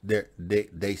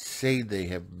 They say they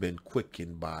have been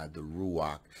quickened by the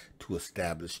Ruach to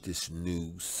establish this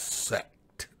new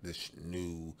sect, this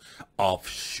new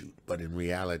offshoot, but in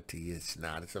reality it's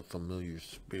not. It's a familiar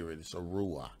spirit. It's a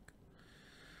Ruach.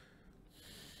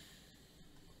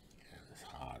 And it's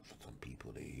hard for some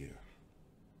people to hear.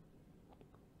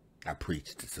 I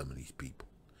preach to some of these people.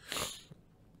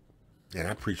 And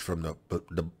I preach from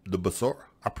the besought.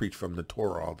 I preach from the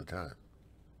Torah all the time.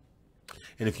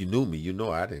 And if you knew me, you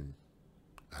know I didn't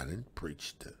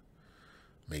preach to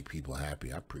make people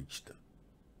happy. I preached to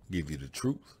give you the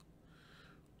truth.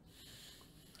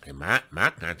 And my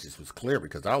conscience was clear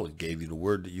because I always gave you the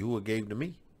word that Yahuwah gave to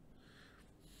me.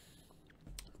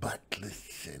 But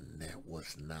listen, that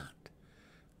was not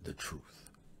the truth.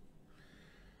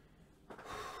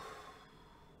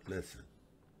 Listen.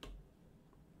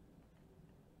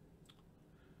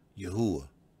 Yahuwah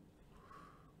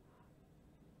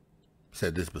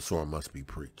said this besought must be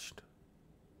preached.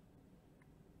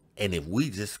 And if we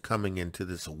just coming into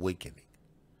this awakening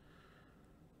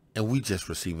and we just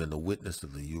receiving the witness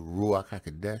of the Ruach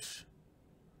HaKodesh,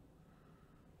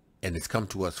 and it's come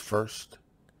to us first,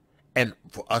 and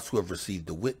for us who have received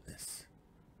the witness,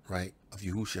 right, of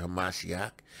Yahusha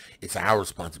HaMashiach, it's our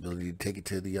responsibility to take it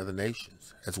to the other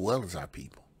nations as well as our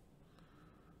people.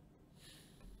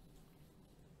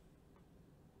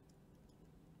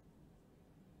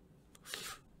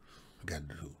 Got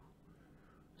to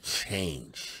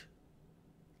change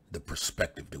the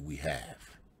perspective that we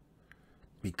have,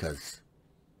 because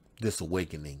this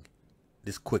awakening,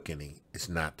 this quickening is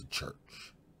not the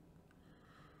church.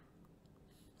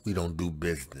 We don't do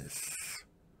business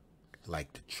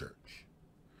like the church.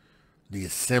 The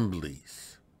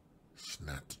assemblies, it's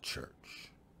not the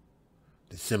church.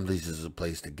 The assemblies is a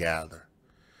place to gather,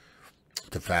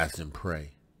 to fast and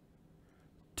pray,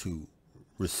 to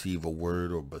receive a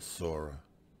word or besought,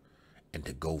 and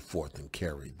to go forth and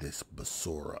carry this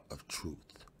besought of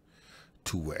truth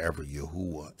to wherever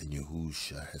Yahuwah and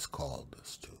Yahusha has called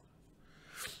us to.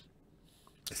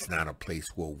 It's not a place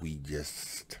where we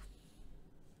just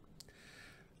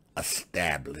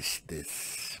establish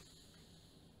this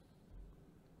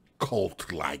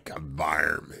cult-like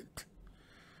environment.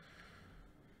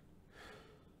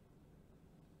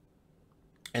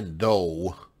 And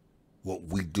though what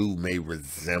we do may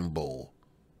resemble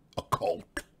a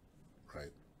cult,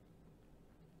 right?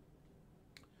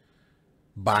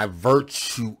 By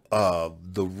virtue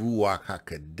of the Ruach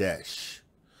HaKodesh,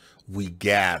 we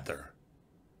gather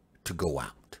to go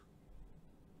out.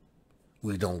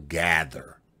 We don't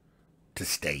gather to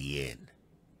stay in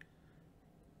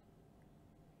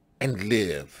and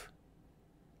live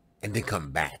and then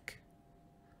come back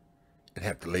and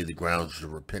have to lay the grounds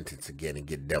of repentance again and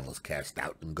get devils cast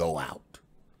out and go out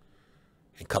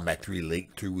and come back 3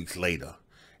 weeks later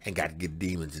and got to get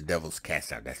demons and devils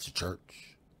cast out. That's the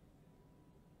church.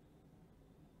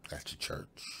 That's the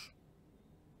church.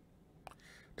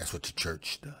 That's what the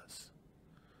church does.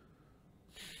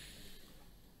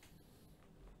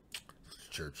 That's what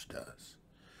the church does.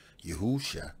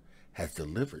 Yahusha has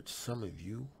delivered some of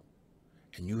you,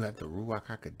 and you have the Ruach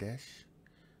HaKodesh,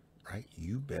 right?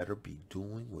 You better be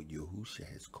doing what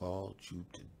Yahusha has called you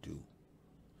to do.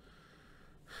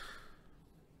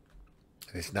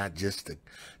 And it's not just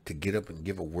to get up and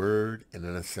give a word in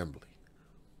an assembly.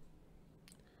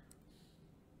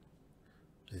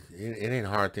 It ain't a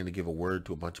hard thing to give a word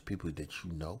to a bunch of people that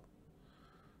you know.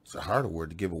 It's a harder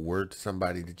word to give a word to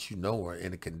somebody that you know or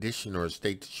in a condition or a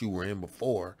state that you were in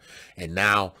before. And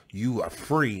now you are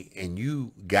free and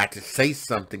you got to say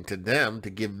something to them to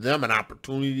give them an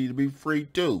opportunity to be free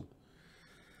too.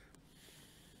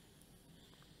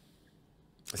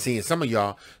 See, and some of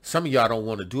y'all don't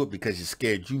want to do it because you're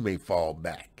scared you may fall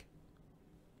back.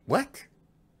 What?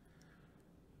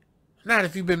 Not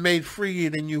if you've been made free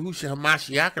and then Yahusha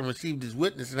HaMashiach and received his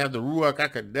witness and have the Ruach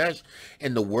HaKodesh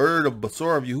and the word of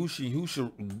besought of Yahusha.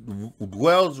 Yahusha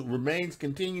dwells, remains,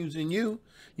 continues in you.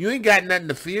 You ain't got nothing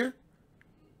to fear.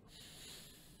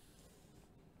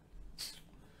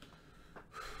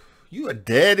 You are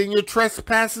dead in your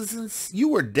trespasses and you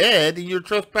were dead in your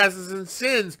trespasses and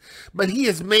sins, but he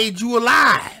has made you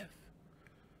alive.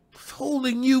 He's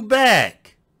holding you back.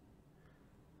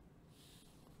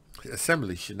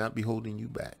 Assembly should not be holding you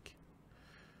back.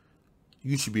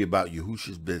 You should be about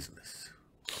Yahusha's business.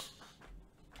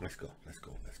 Let's go.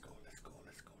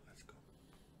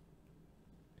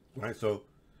 All right, so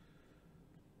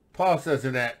Paul says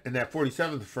in that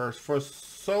 47th verse, for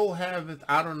so hath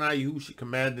Adonai Yahusha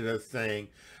commanded us, saying,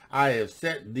 I have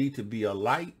set thee to be a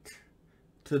light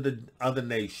to the other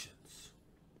nations.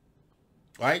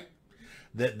 Right?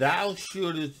 That thou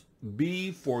shouldest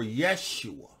be for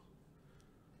Yeshua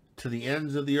to the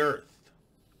ends of the earth.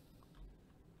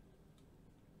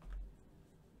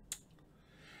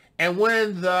 And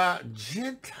when the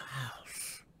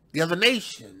Gentiles, the other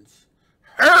nations,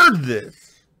 heard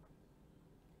this,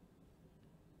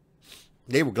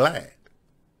 they were glad.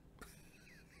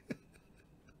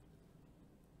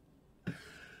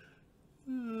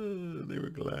 They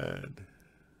were glad.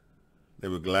 They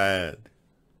were glad.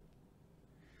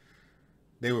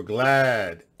 They were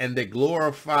glad, and they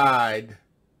glorified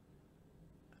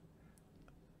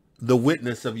the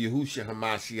witness of Yahusha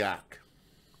HaMashiach.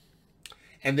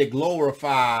 And they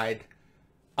glorified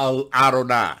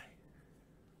Adonai.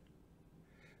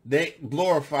 They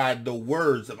glorified the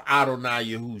words of Adonai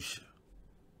Yahusha.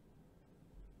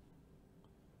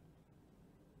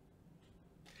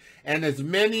 And as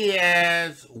many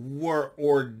as were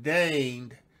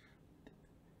ordained,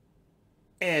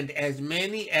 to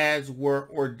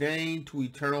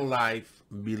eternal life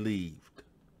believed.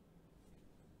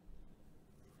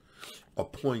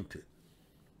 Appointed.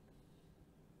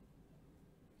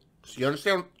 So you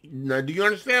understand? Now, do you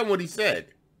understand what he said?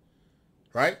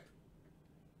 Right?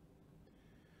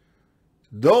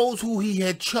 Those who he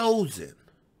had chosen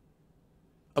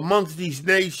amongst these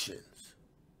nations,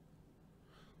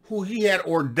 who he had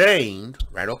ordained,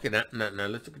 right? Okay, now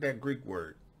let's look at that Greek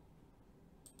word.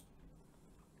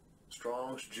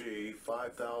 Strong's G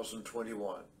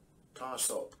 5021.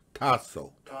 Tasso.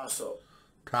 Tasso. Tasso.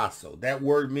 Tasso. That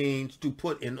word means to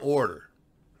put in order,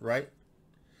 right?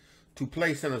 To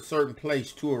place in a certain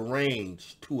place, to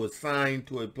arrange, to assign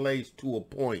to a place, to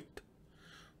appoint,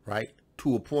 right?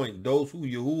 To appoint those who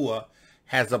Yahuwah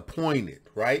has appointed,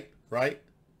 right?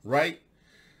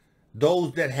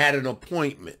 Those that had an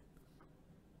appointment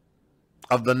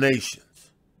of the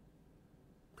nations.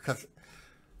 Because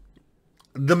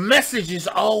the message is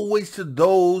always to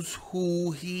those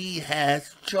who he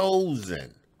has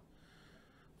chosen.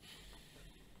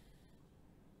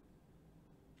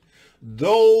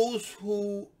 Those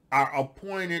who are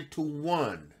appointed to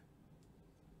one,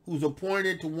 who's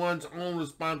appointed to one's own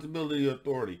responsibility and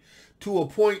authority, to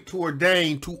appoint, to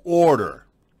ordain, to order.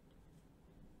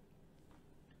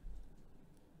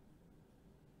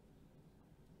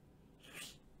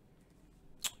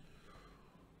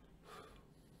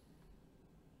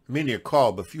 Many are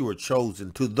called, but few are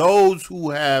chosen. To those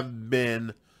who have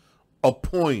been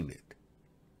appointed.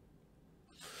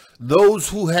 Those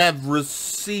who have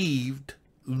received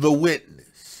the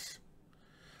witness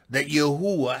that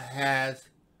Yahuwah has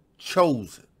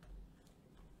chosen.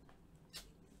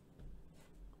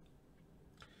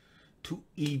 To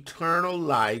eternal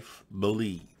life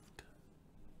believed.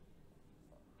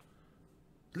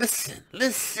 Listen.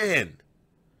 This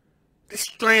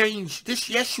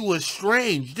Yeshua is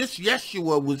strange. This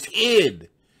Yeshua was hid.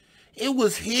 It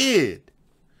was hid.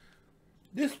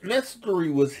 This mystery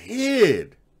was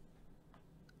hid.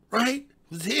 Right? It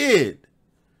was hid.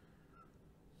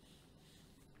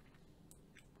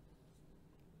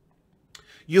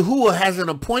 Yahuwah has an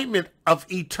appointment of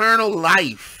eternal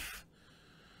life.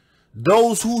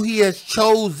 Those who he has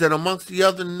chosen amongst the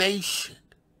other nation.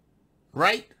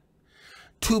 Right?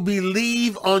 To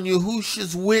believe on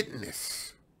Yahusha's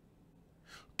witness,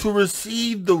 to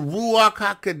receive the Ruach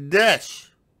HaKodesh,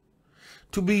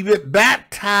 to be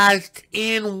baptized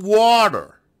in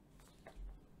water.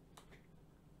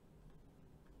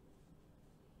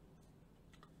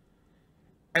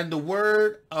 And the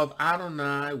word of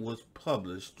Adonai was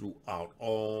published throughout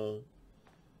all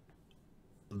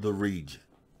the region.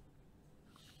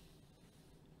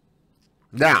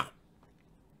 Now,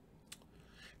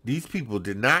 these people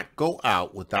did not go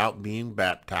out without being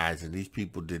baptized, and these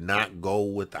people did not go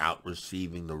without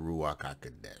receiving the Ruach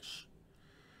HaKodesh,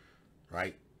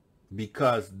 right?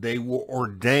 Because they were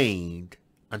ordained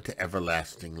unto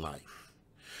everlasting life.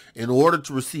 In order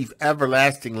to receive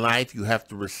everlasting life, you have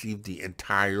to receive the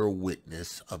entire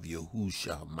witness of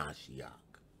Yahusha HaMashiach.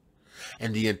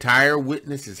 And the entire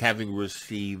witness is having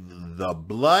received the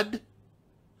blood,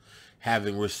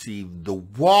 having received the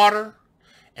water,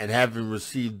 and having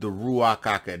received the Ruach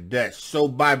HaKodesh. So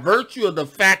by virtue of the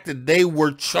fact that they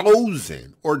were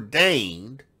chosen,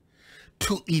 ordained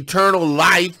to eternal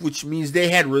life, which means they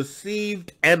had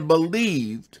received and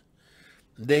believed,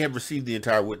 they have received the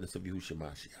entire witness of Yahushua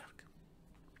Mashiach.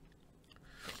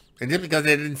 And just because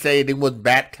they didn't say they was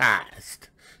baptized,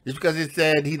 just because it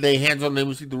said he laid hands on them and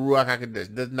received the Ruach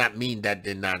HaKodesh, does not mean that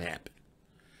did not happen.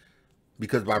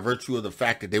 Because by virtue of the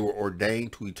fact that they were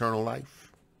ordained to eternal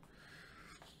life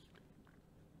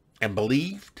and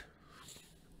believed,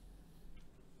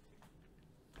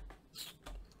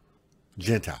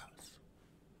 Gentiles.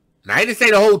 Now, I didn't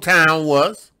say the whole town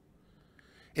was.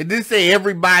 It didn't say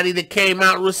everybody that came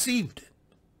out received it.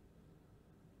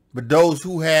 But those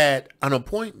who had an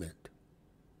appointment,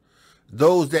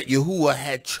 those that Yahuwah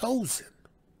had chosen,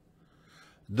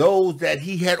 those that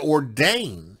he had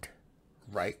ordained,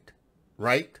 right,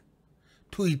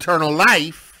 to eternal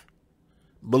life,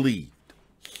 believed.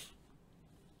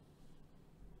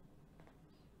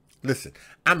 Listen,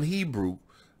 I'm Hebrew,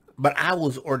 but I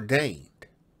was ordained.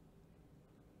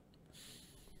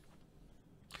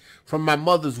 From my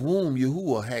mother's womb,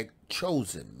 Yahuwah had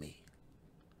chosen me.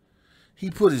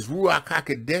 He put his Ruach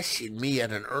HaKodesh in me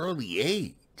at an early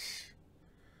age.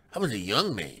 I was a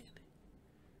young man.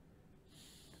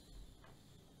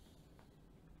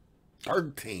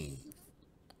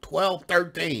 12,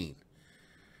 13.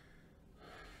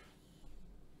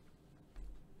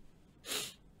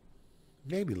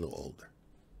 Maybe a little older.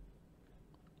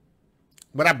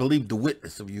 But I believed the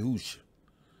witness of Yahusha.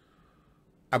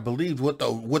 I believed what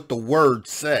the word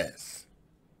says.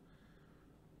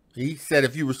 He said,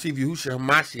 if you receive Yahushua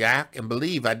HaMashiach and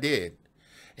believe, I did.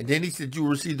 And then he said, you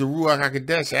will receive the Ruach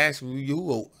HaKodesh. I asked him,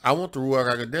 Yahuwah, I want the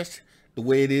Ruach HaKodesh the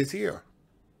way it is here.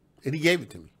 And he gave it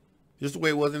to me. Just the way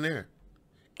it was in there.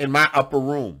 In my upper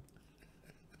room.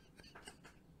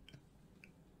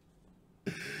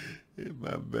 In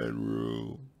my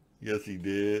bedroom. Yes, he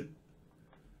did.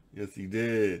 Yes, he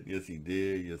did. Yes, he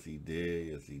did. Yes, he did.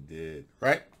 Yes, he did.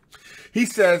 Right? He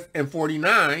says in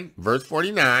 49, verse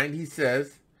 49, he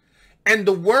says, and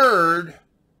the word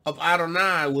of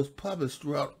Adonai was published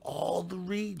throughout all the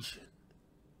region.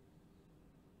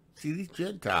 See, these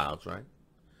Gentiles, right?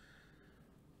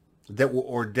 That were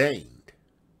ordained,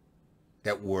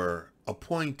 that were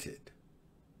appointed,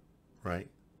 right?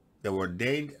 That were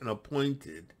ordained and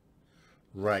appointed,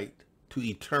 right, to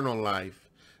eternal life,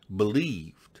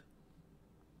 believed,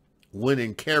 went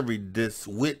and carried this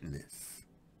witness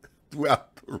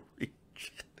throughout the region.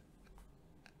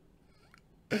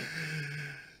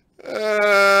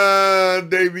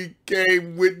 They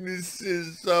became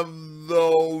witnesses of the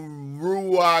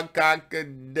Ruach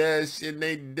HaKodesh, and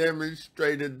they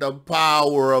demonstrated the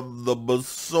power of the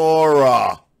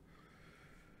besought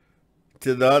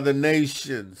to the other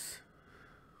nations.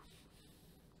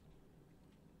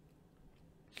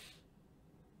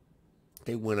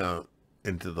 They went out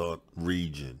into the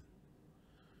region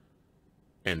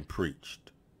and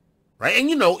preached, right? And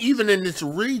even in this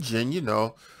region,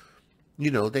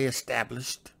 they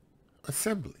established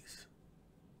assemblies.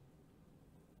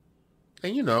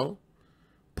 And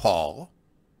Paul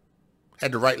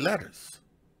had to write letters.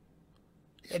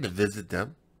 He had to visit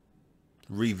them,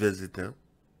 revisit them,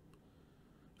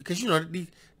 because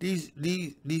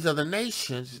these other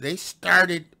nations, they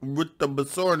started with the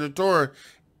besought and the Torah.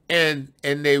 And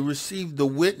they received the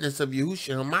witness of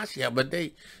Yahushua HaMashiach, but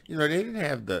they didn't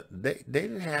have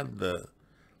the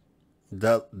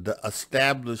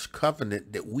established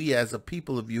covenant that we as a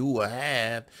people of Yahuwah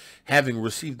have. Having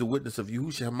received the witness of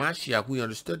Yahushua HaMashiach, we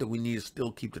understood that we need to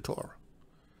still keep the Torah,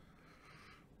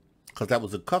 because that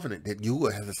was a covenant that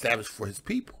Yahuwah has established for his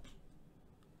people.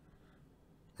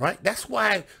 Right? That's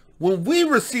why when we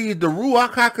received the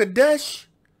Ruach HaKodesh,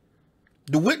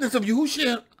 the witness of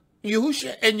Yahusha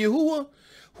and Yahuwah,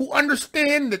 who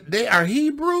understand that they are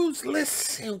Hebrews,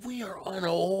 listen, we are on a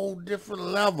whole different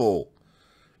level.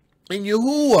 In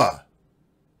Yahuwah,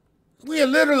 we are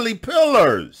literally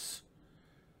pillars.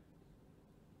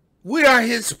 We are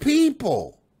his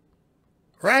people.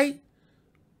 right?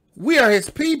 We are his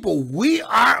people. We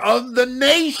are of the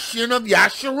nation of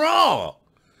Yasharal.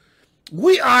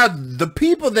 We are the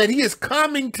people that he is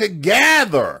coming to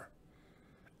gather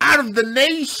out of the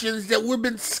nations that we've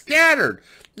been scattered.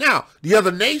 Now, the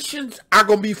other nations are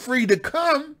going to be free to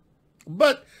come,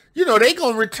 but, you know, they're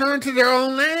going to return to their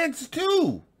own lands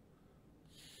too.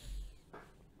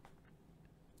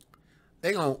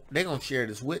 They're going to share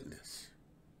this witness.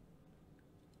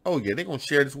 Oh, yeah, they're going to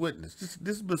share this witness.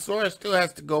 This besought still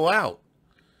has to go out.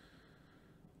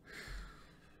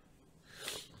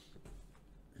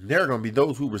 There are going to be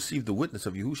those who receive the witness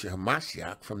of Yahusha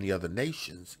HaMashiach from the other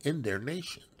nations in their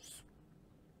nations.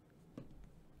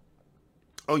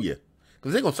 Oh, yeah,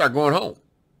 because they're going to start going home.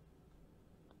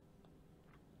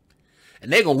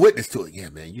 And they're going to witness to it. Yeah,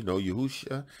 man, you know,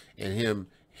 Yahusha and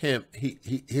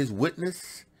his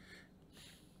witness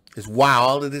is why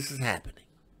all of this is happening.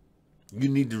 You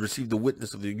need to receive the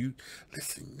witness of the,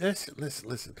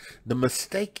 listen. The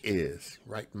mistake is,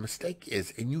 right? The mistake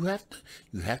is, and you have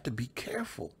to be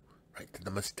careful, right?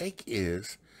 The mistake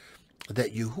is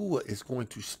that Yahuwah is going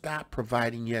to stop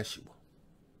providing Yeshua.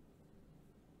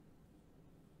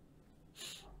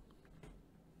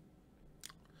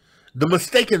 The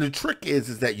mistake and the trick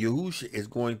is that Yahusha is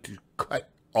going to cut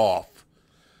off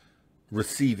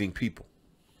receiving people.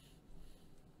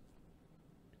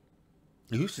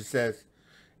 Yahusha says,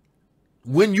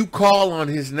 when you call on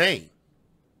his name,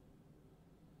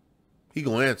 he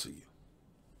gonna answer you.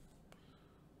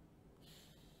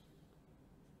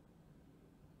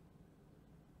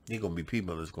 There gonna be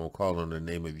people that's gonna call on the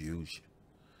name of Yahusha.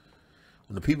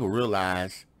 When the people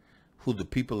realize who the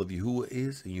people of Yahuwah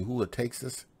is, and Yahuwah takes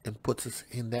us and puts us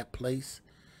in that place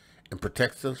and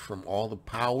protects us from all the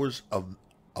powers of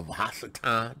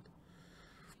Hasatan,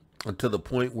 until the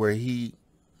point where he,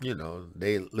 you know,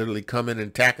 they literally come in and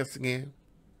attack us again.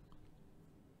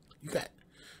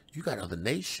 You got other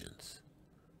nations,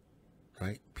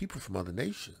 right? People from other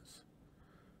nations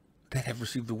that have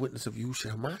received the witness of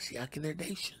Yahusha HaMashiach in their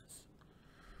nations.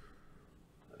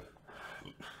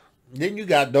 Then you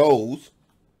got those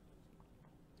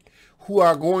who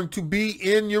are going to be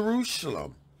in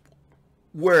Jerusalem,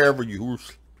 wherever Jerusalem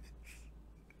is.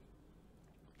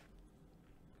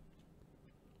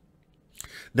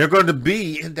 They're going to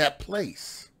be in that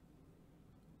place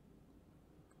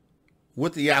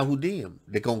with the Yahudiym.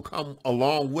 They're going to come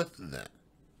along with them.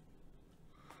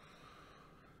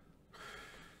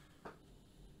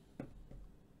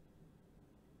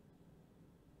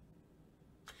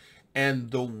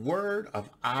 And the word of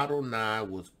Adonai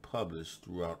was published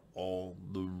throughout all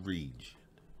the region,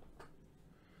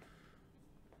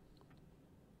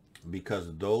 because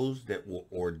those that were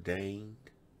ordained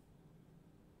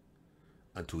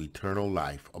unto eternal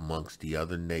life amongst the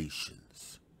other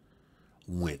nations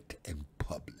went and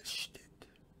published it.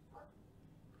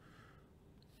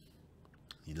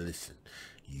 You listen,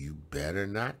 you better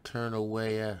not turn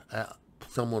away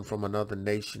someone from another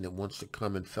nation that wants to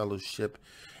come in fellowship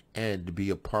and to be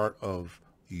a part of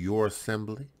your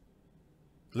assembly.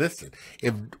 Listen,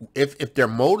 if their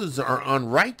motives are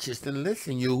unrighteous, then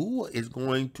listen, Yahuwah is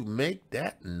going to make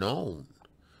that known.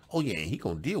 Oh yeah, he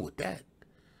gonna deal with that.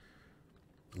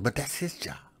 But that's his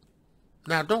job.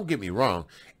 Now, don't get me wrong.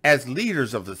 As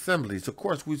leaders of assemblies, of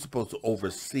course, we're supposed to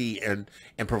oversee and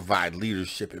provide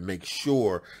leadership and make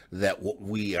sure that what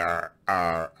we are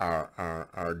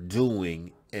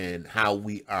doing and how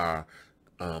we are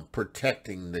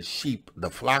protecting the sheep, the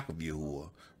flock of Yahuwah,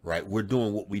 right? We're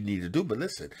doing what we need to do. But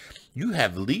listen, you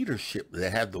have leadership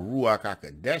that have the Ruach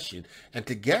HaKodesh, and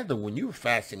together, when you're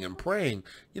fasting and praying,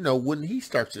 you know, when he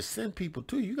starts to send people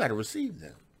to you, you got to receive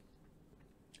them.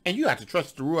 And you have to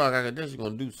trust the Ruach HaKodesh is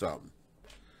going to do something.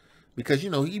 Because, you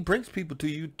know, he brings people to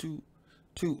you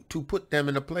to put them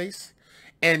in a place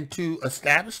and to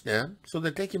establish them so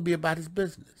that they can be about his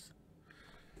business.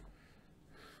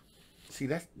 See,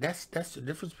 that's the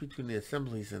difference between the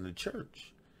assemblies and the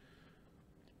church.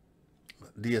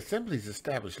 The assemblies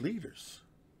establish leaders.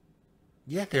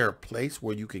 Yeah, they're a place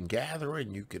where you can gather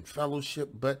and you can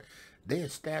fellowship, but they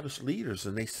establish leaders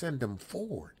and they send them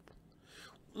forward.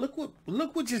 Look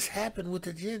what just happened with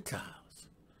the Gentiles.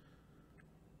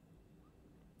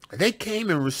 They came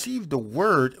and received the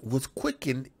word, was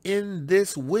quickened in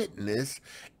this witness,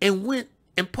 and went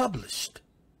and published.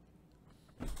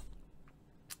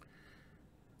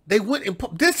 They went and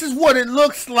this is what it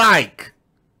looks like.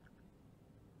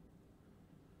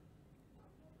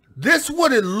 This is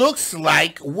what it looks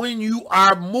like when you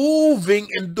are moving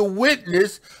in the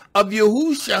witness of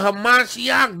Yahusha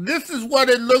HaMashiach. This is what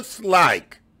it looks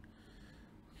like.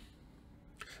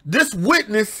 This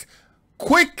witness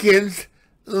quickens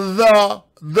the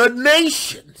the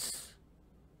nations.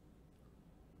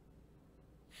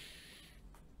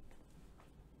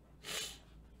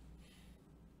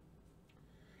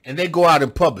 And they go out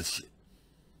and publish it.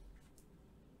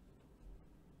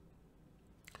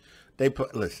 They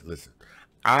put, listen.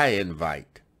 I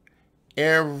invite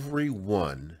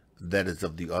everyone that is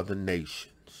of the other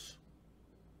nations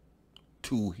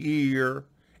to hear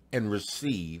and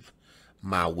receive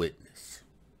my witness.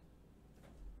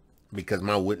 Because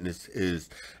my witness is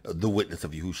the witness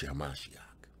of Yahusha HaMashiach.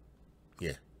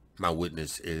 Yeah, my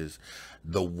witness is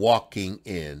the walking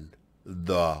in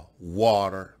the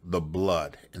water, the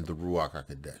blood, and the Ruach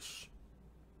HaKodesh.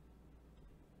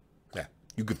 Yeah,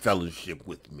 you could fellowship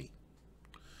with me.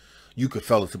 You could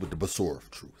fellowship with the besought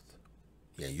of truth.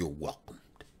 Yeah, you're welcomed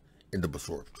in the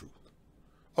besought of truth.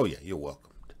 Oh yeah, you're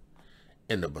welcomed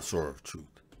in the besought of truth.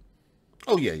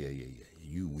 Oh yeah.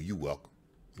 You welcome.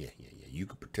 Yeah. You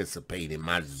could participate in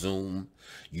my Zoom.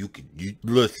 You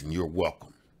listen. You're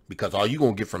welcome. Because all you're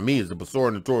going to get from me is the besought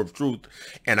and the Torah of truth.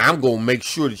 And I'm going to make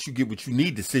sure that you get what you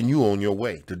need to send you on your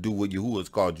way to do what Yahuwah has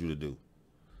called you to do.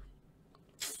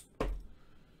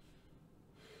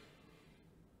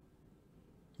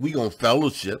 We going to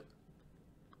fellowship.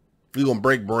 We going to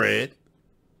break bread.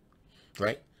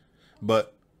 Right?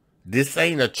 But this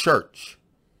ain't a church.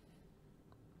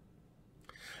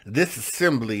 This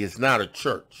assembly is not a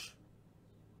church.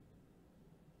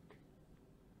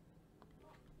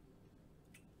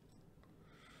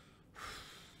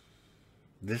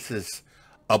 This is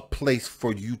a place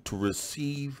for you to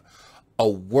receive a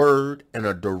word and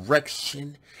a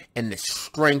direction and to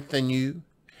strengthen you.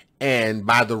 And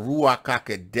by the Ruach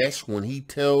HaKodesh, when he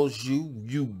tells you,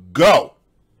 you go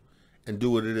and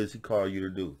do what it is he called you to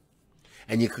do.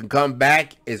 And you can come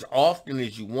back as often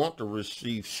as you want to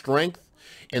receive strength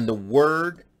in the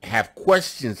word, have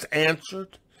questions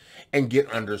answered, and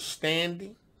get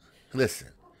understanding. Listen.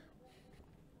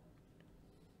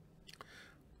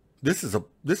 This is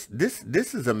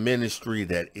a ministry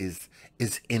that is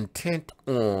intent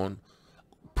on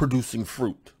producing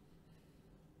fruit.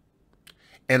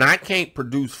 And I can't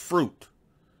produce fruit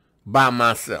by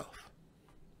myself.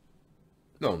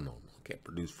 No. I can't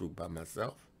produce fruit by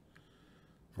myself.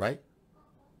 Right?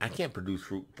 I can't produce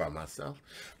fruit by myself.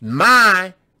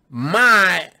 My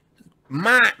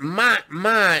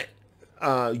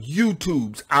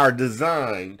YouTubes are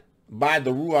designed by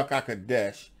the Ruach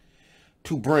HaKodesh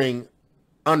to bring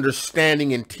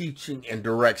understanding and teaching and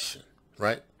direction,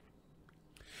 right?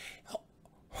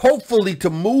 Hopefully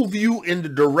to move you in the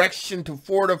direction to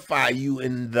fortify you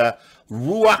in the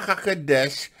Ruach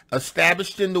HaKodesh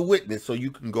established in the witness so you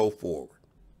can go forward.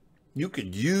 You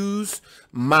could use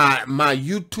my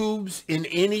YouTubes in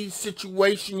any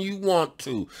situation you want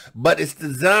to, but it's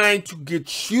designed to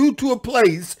get you to a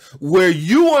place where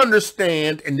you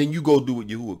understand and then you go do what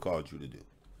Yahuwah called you to do.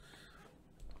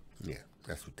 Yeah.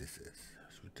 That's what this is.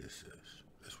 That's what this is.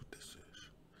 That's what this is.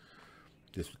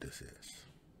 This is what this is.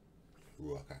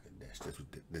 Ruach HaKodesh.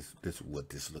 This is what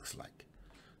this looks like.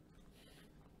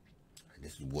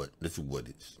 This is what it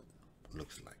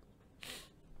looks like.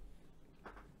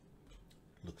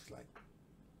 It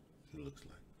looks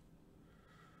like.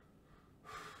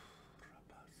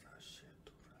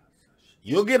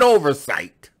 You'll get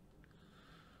oversight.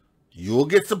 You'll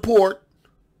get support.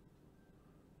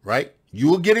 Right? You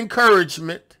will get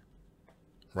encouragement,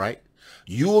 right?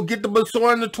 You will get the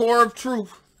besought and the Torah of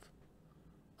truth,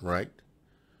 right?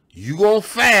 You gonna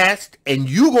fast and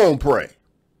you gonna pray.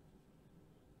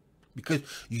 Because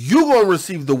you gonna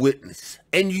receive the witness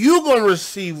and you gonna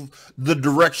receive the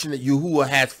direction that Yahuwah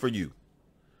has for you.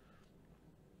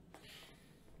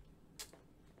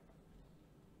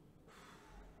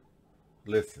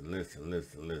 Listen.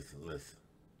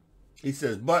 He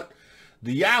says, but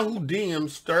the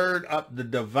Yahudiym stirred up the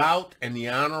devout and the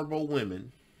honorable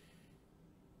women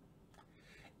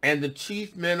and the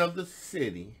chief men of the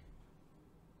city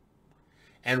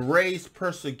and raised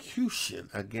persecution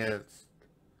against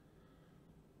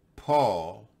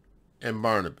Paul and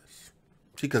Barnabas.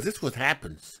 See, because this is what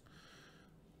happens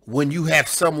when you have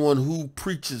someone who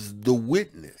preaches the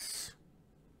witness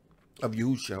of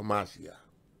Yahusha HaMashiach.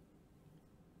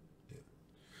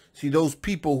 See, those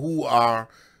people who are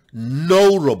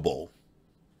notable,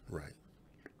 right,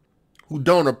 who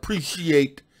don't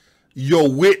appreciate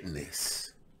your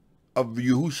witness of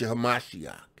Yahusha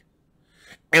HaMashiach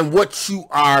and what you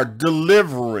are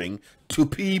delivering to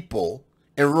people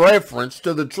in reference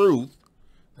to the truth,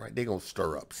 right, they're going to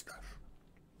stir up stuff.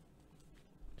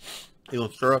 They're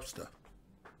going to stir up stuff.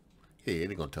 Yeah,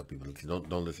 they're going to tell people,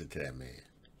 don't listen to that man.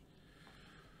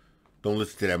 Don't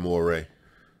listen to that Moray.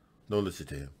 Don't listen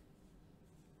to him.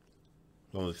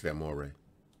 Don't listen to that Moray.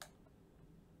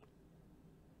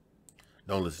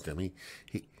 Don't listen to him.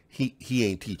 He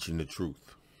ain't teaching the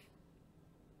truth.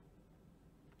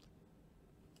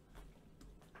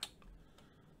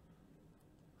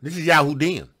 This is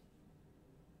Yahudiym.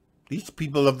 These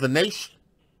people of the nation.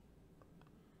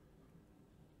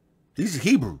 These are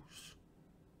Hebrews.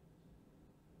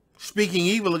 Speaking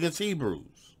evil against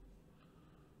Hebrews.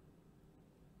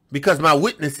 Because my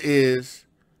witness is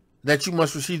that you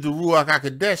must receive the Ruach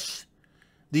HaKodesh,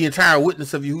 the entire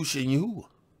witness of Yahusha and Yahuwah.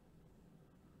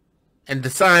 And the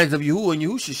signs of Yahuwah and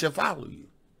Yahusha shall follow you.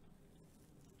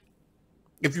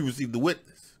 If you receive the witness.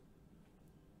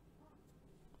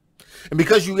 And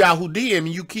because you Yahudiym and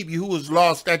you keep Yahuwah's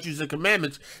law, statutes, and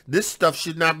commandments, this stuff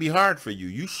should not be hard for you.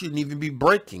 You shouldn't even be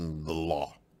breaking the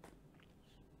law.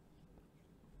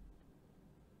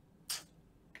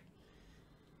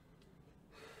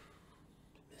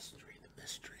 The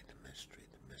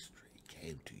mystery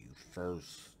came to you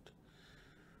first.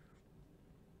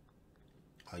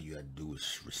 All you had to do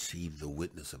is receive the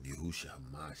witness of Yahusha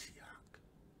HaMashiach.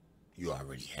 You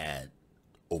already had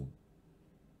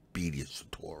obedience to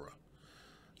Torah.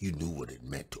 You knew what it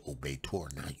meant to obey Torah.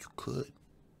 Now you could.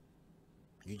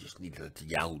 You just need to let the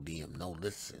Yahudiym know,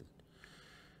 listen,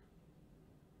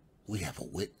 we have a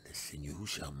witness in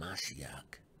Yahusha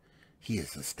HaMashiach. He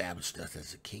has established us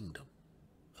as a kingdom,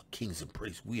 a kings and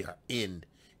priests. We are in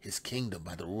his kingdom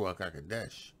by the Ruach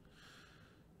HaKodesh.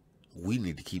 We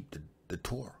need to keep the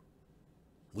Torah.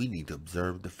 We need to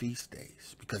observe the feast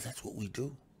days because that's what we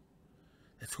do.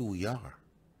 That's who we are.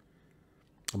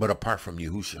 But apart from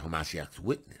Yahusha HaMashiach's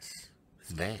witness,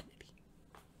 it's vanity.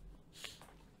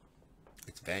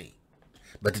 It's vain.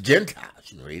 But the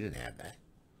Gentiles, they didn't have that.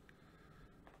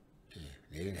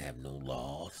 They didn't have no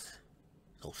laws,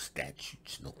 no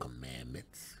statutes, no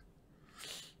commandments.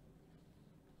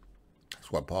 That's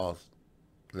why Paul's,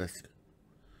 listen,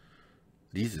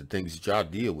 these are the things that y'all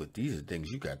deal with. These are the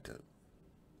things you got to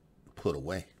put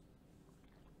away.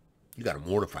 You got to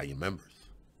mortify your members.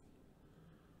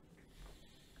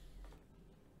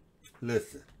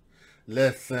 Listen.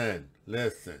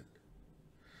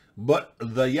 But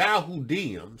the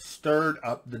Yahudiym stirred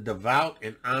up the devout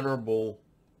and honorable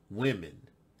women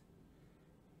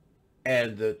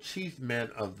and the chief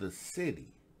men of the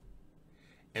city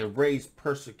and raised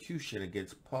persecution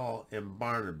against Paul and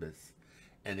Barnabas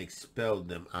and expelled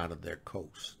them out of their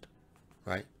coast.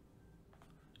 Right?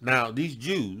 Now, these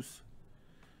Jews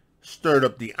stirred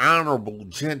up the honorable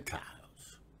Gentiles.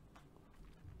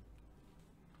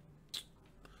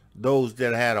 Those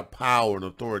that had a power and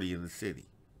authority in the city.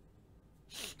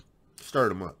 Stirred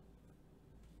them up.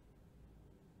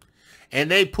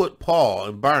 And they put Paul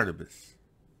and Barnabas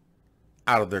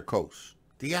out of their coast.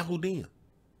 The Yahudiym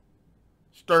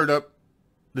stirred up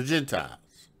the Gentiles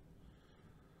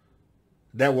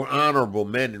that were honorable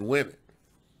men and women.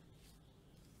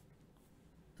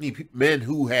 Men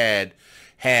who had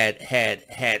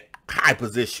high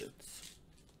positions.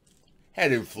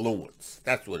 Had influence.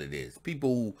 That's what it is.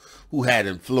 People who had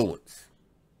influence.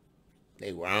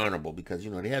 They were honorable because,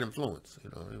 they had influence.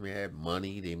 They may have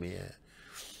money.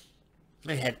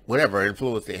 They had whatever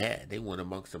influence they had. They went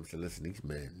amongst them and said, listen, these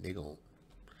men, they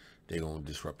gonna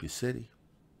disrupt your city.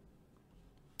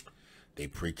 They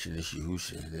preaching this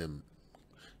Yahusha and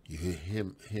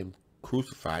him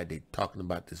crucified. They talking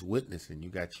about this witness, and you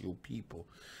got your people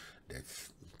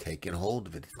that's taking hold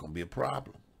of it. It's going to be a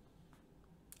problem.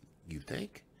 You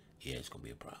think? Yeah, it's going to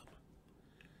be a problem.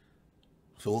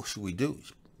 So what should we do?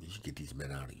 You should get these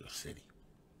men out of your city.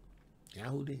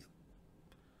 Yahudiym.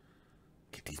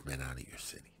 Get these men out of your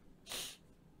city.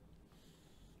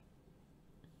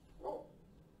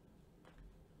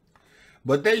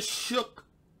 But they shook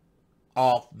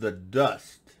off the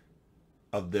dust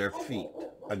of their feet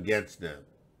against them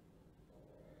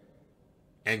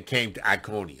and came to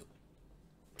Iconium.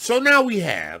 So now we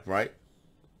have, right?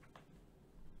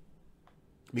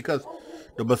 Because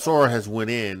the Besorah has went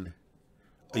in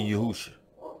Yahusha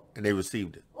and they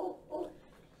received it.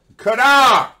 Cut it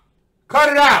out!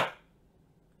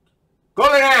 Go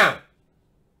down!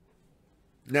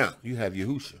 Now, you have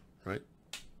Yahusha, right?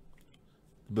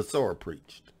 The Besorah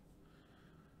preached.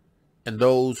 And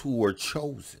those who were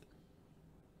chosen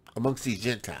amongst these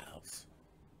Gentiles,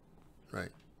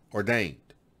 right?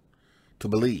 Ordained to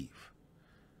believe,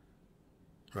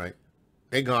 right?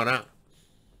 They gone out.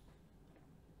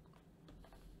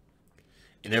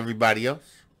 And everybody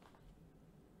else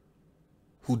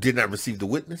who did not receive the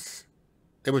witness,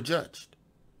 they were judged.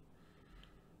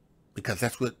 Because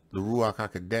that's what the Ruach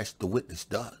HaKodesh, the witness,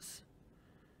 does.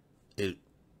 It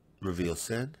reveals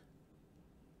sin,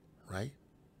 right?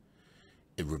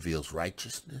 It reveals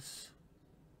righteousness,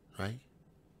 right?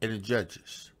 And it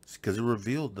judges, because it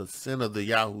revealed the sin of the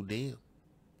Yahudiym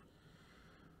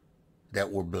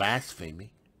that were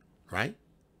blaspheming, right?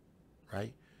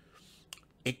 Right?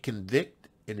 It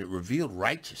convicted and it revealed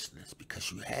righteousness,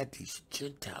 because you had these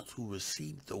Gentiles who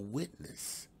received the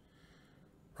witness,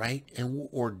 right? And were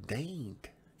ordained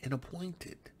and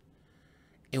appointed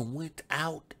and went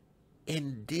out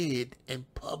and did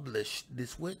and published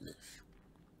this witness.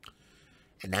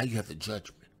 And now you have the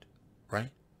judgment,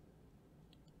 right?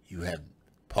 You have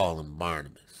Paul and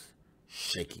Barnabas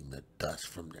shaking the dust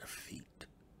from their feet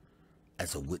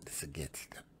as a witness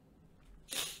against them.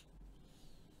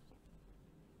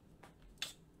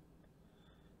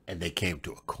 And they came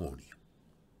to Iconium.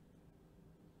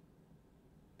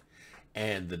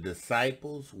 And the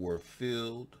disciples were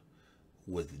filled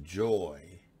with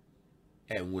joy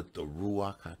and with the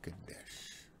Ruach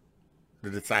HaKodesh.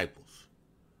 The disciples,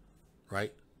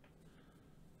 right?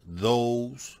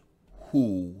 Those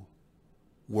who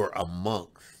were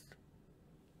amongst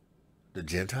the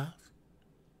Gentiles.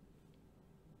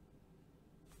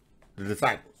 The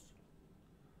disciples.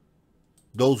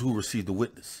 Those who received the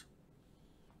witness.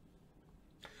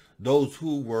 Those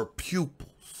who were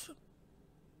pupils.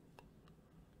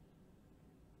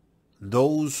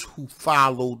 Those who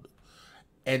followed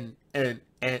and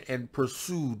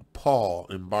pursued Paul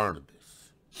and Barnabas.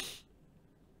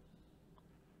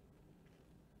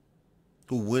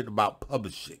 Who went about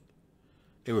publishing.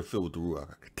 They were filled with the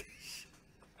Ruach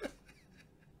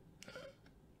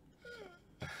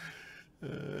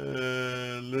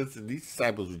HaKodesh. Listen, these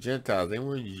disciples were Gentiles. They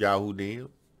weren't Yahudiym.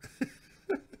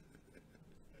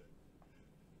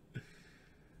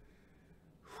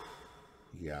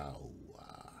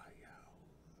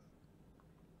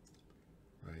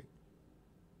 Right?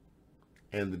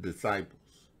 And the disciples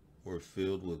were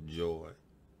filled with joy,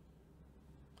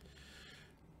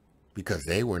 because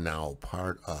they were now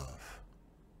part of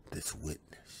this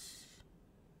witness.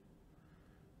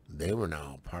 They were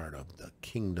now part of the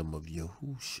kingdom of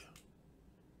Yahusha.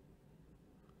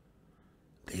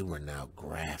 They were now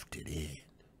grafted in.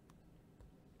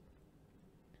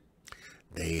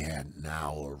 They had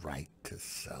now a right to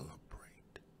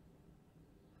celebrate.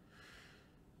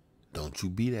 Don't you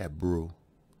be that brew.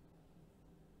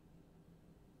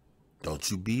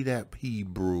 Don't you be that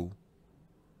Hebrew.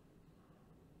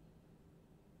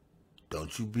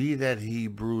 Don't you be that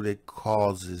Hebrew that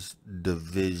causes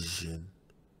division.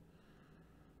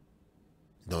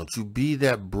 Don't you be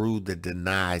that brew that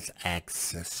denies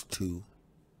access to.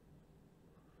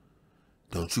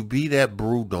 Don't you be that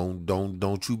brew.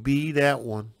 Don't you be that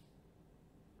one.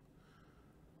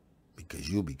 Because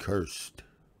you'll be cursed.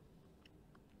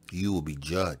 You will be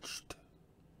judged.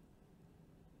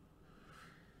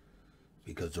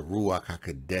 Because the Ruach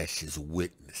HaKodesh is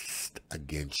witnessed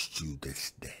against you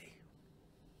this day.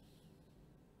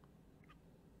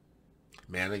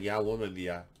 Man of Yah, woman of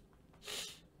Yah.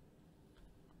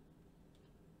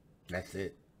 That's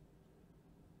it.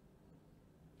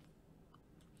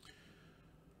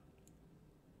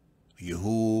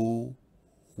 Yahuwah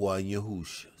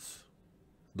Yahushas,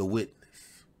 the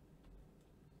witness.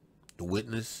 The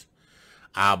witness,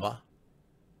 Abba,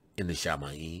 in the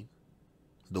Shamayim,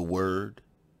 the Word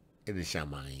in the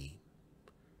Shamayim,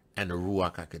 and the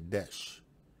Ruach HaKodesh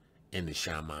in the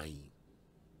Shamayim.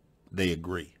 They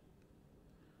agree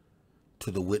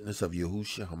to the witness of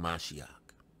Yahusha HaMashiach,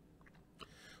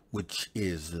 which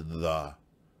is the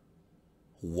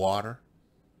water,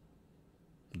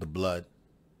 the blood,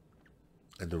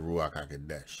 and the Ruach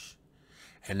HaKodesh.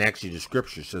 And actually the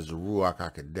scripture says the Ruach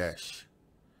HaKodesh,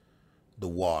 the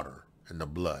water and the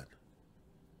blood,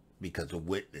 because the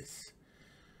witness,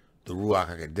 the Ruach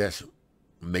HaKodesh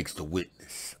makes the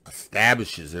witness,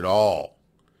 establishes it all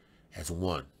as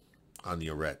one on the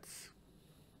Eretz.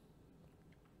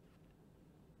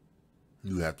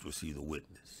 You have to receive the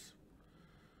witness.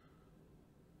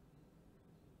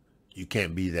 You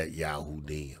can't be that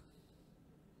Yahudiym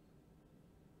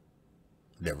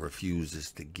that refuses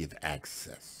to give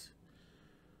access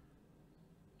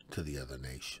to the other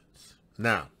nations.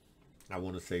 Now, I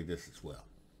want to say this as well.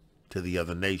 To the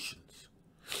other nations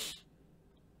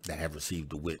that have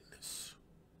received the witness.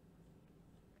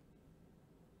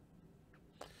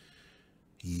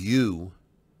 You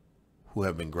who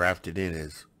have been grafted in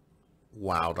as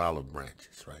wild olive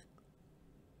branches, right?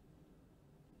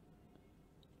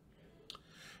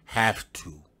 Have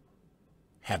to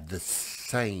have the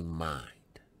same mind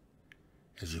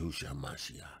as Yahusha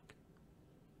HaMashiach.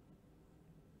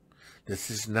 This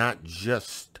is not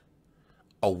just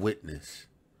a witness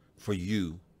for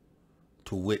you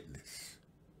to witness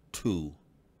to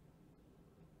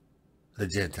the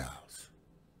Gentiles.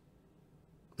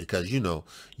 Because, you know,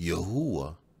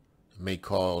 Yahuwah may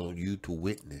call you to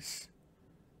witness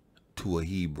to a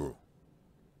Hebrew.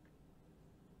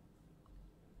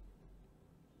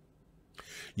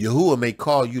 Yahuwah may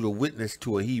call you to witness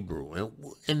to a Hebrew.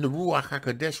 And the Ruach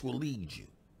HaKodesh will lead you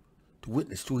to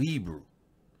witness to a Hebrew.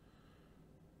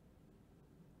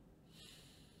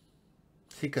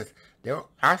 See, because there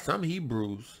are some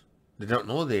Hebrews that don't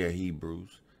know they are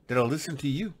Hebrews that'll listen to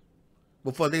you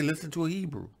before they listen to a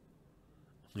Hebrew.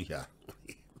 Yeah.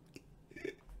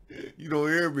 You don't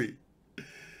hear me.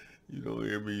 You don't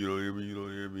hear me. You don't hear me. You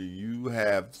don't hear me. You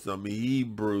have some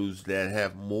Hebrews that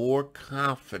have more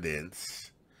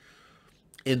confidence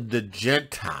in the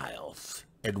Gentiles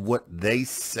and what they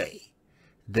say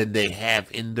than they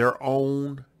have in their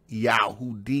own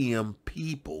Yahudiym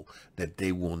people that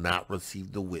they will not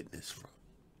receive the witness from.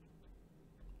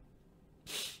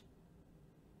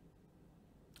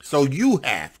 So you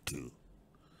have to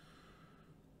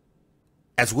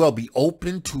as well be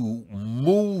open to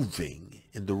moving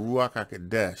in the Ruach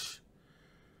HaKodesh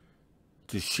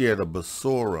to share the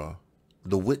Besorah,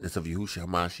 the witness of Yahusha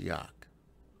HaMashiach,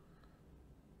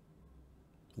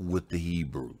 with the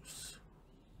Hebrews.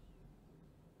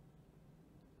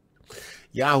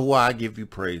 Yahuwah, I give you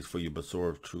praise for your Besorah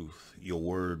of truth, your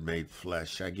word made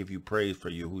flesh. I give you praise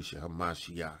for Yahusha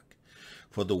HaMashiach,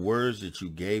 for the words that you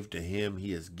gave to him,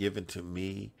 he has given to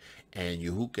me, and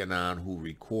Yehukanan, who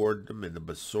recorded them in the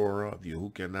Besorah of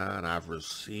Yehukanan, I've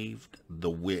received the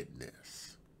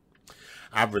witness.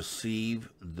 I've received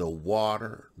the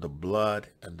water, the blood,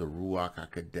 and the Ruach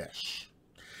HaKodesh.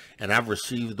 And I've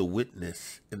received the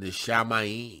witness in the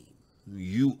Shamayim,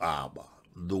 you Abba,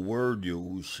 the word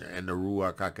Yahusha, and the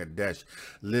Ruach HaKodesh.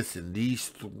 Listen, these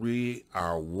three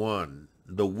are one.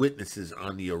 The witnesses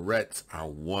on the Eretz are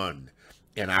one,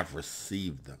 and I've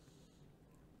received them.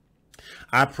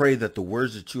 I pray that the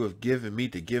words that you have given me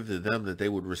to give to them, that they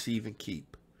would receive and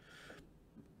keep.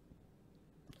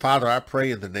 Father, I pray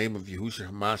in the name of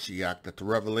Yahusha HaMashiach that the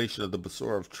revelation of the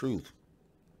Besorah of truth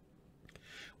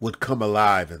would come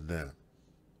alive in them.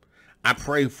 I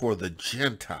pray for the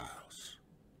Gentiles,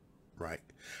 right?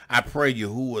 I pray,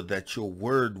 Yahuwah, that your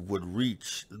word would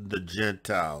reach the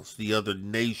Gentiles, the other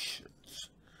nations,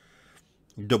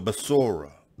 the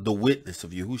Besorah, the witness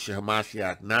of Yahusha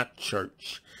HaMashiach, not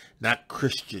church, not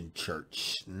Christian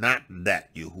church, not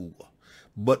that Yahuwah,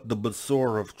 but the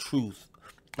Besorah of truth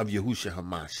of Yahusha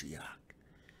HaMashiach.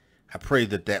 I pray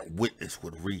that that witness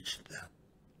would reach them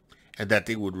and that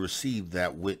they would receive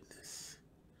that witness.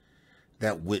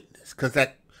 Because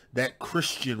that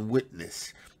Christian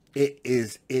witness, it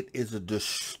is a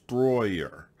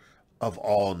destroyer of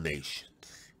all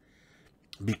nations,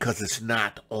 because it's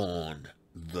not on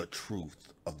the truth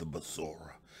of the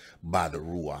Besorah by the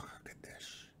Ruach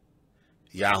HaKodesh.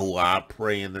 Yahuwah, I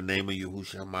pray in the name of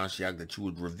Yahusha HaMashiach that you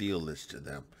would reveal this to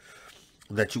them,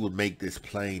 that you would make this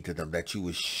plain to them, that you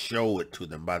would show it to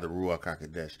them by the Ruach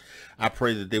HaKodesh. I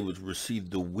pray that they would receive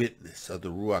the witness of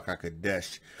the Ruach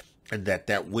HaKodesh, and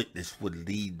that witness would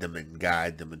lead them and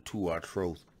guide them into our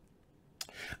truth.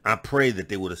 I pray that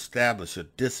they would establish a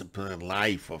disciplined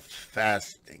life of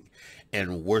fasting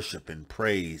and worship and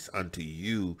praise unto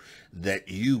you, that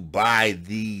you by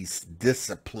these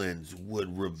disciplines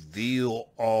would reveal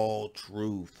all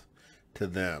truth to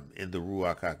them in the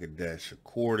Ruach HaKodesh,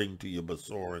 according to your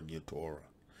Besorah and your Torah.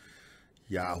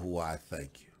 Yahuwah, I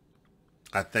thank you.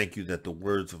 I thank you that the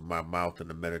words of my mouth and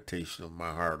the meditation of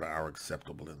my heart are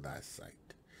acceptable in thy sight.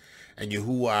 And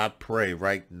Yahuwah, I pray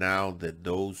right now that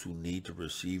those who need to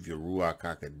receive your Ruach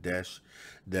HaKodesh,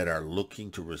 that are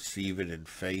looking to receive it in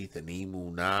faith and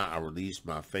emunah, I release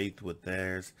my faith with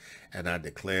theirs, and I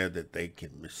declare that they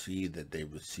can receive, that they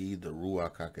receive the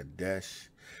Ruach HaKodesh.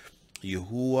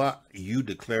 Yahuwah, you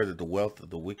declare that the wealth of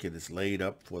the wicked is laid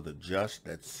up for the just,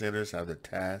 that sinners have the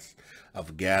task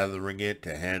of gathering it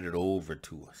to hand it over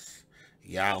to us.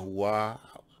 Yahuwah,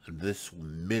 this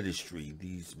ministry,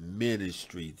 these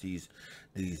ministries,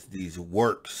 these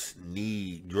works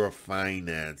need your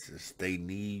finances. They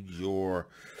need your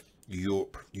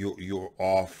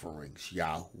offerings,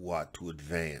 Yahuwah, to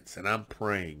advance. And I'm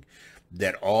praying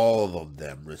that all of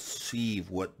them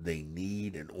receive what they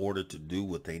need in order to do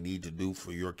what they need to do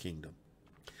for your kingdom.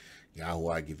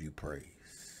 Yahuwah, I give you praise.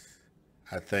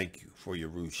 I thank you for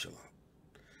Jerusalem.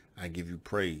 I give you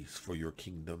praise for your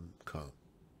kingdom come.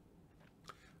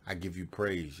 I give you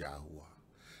praise, Yahuwah,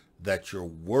 that your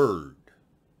word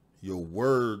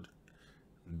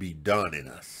be done in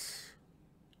us,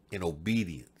 in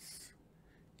obedience,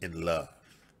 in love.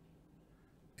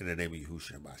 In the name of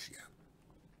Yahushua HaMashiach.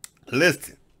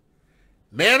 Listen,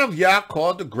 man of Yah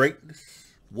called to greatness,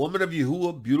 Woman of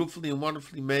Yahuwah, beautifully and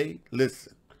wonderfully made.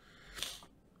 Listen.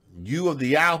 You of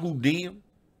the Yahudiym,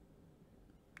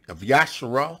 of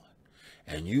Yahusha,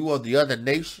 and you of the other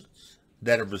nations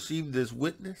that have received this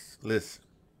witness, listen.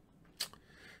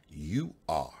 You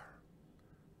are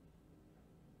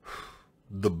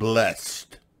the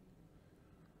blessed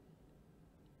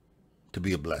to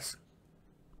be a blessing.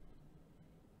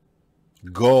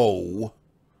 Go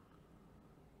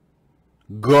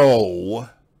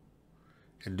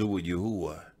and do what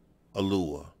Yahuwah,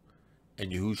 Elohiym,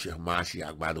 and Yahusha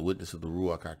HaMashiach, by the witness of the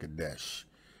Ruach HaKodesh,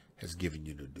 has given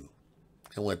you to do.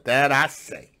 And with that I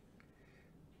say,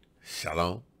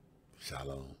 shalom,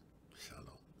 shalom,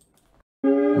 shalom.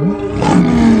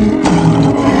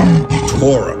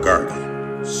 Torah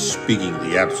Guardian, speaking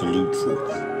the absolute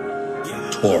truth.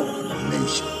 Torah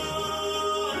Nation.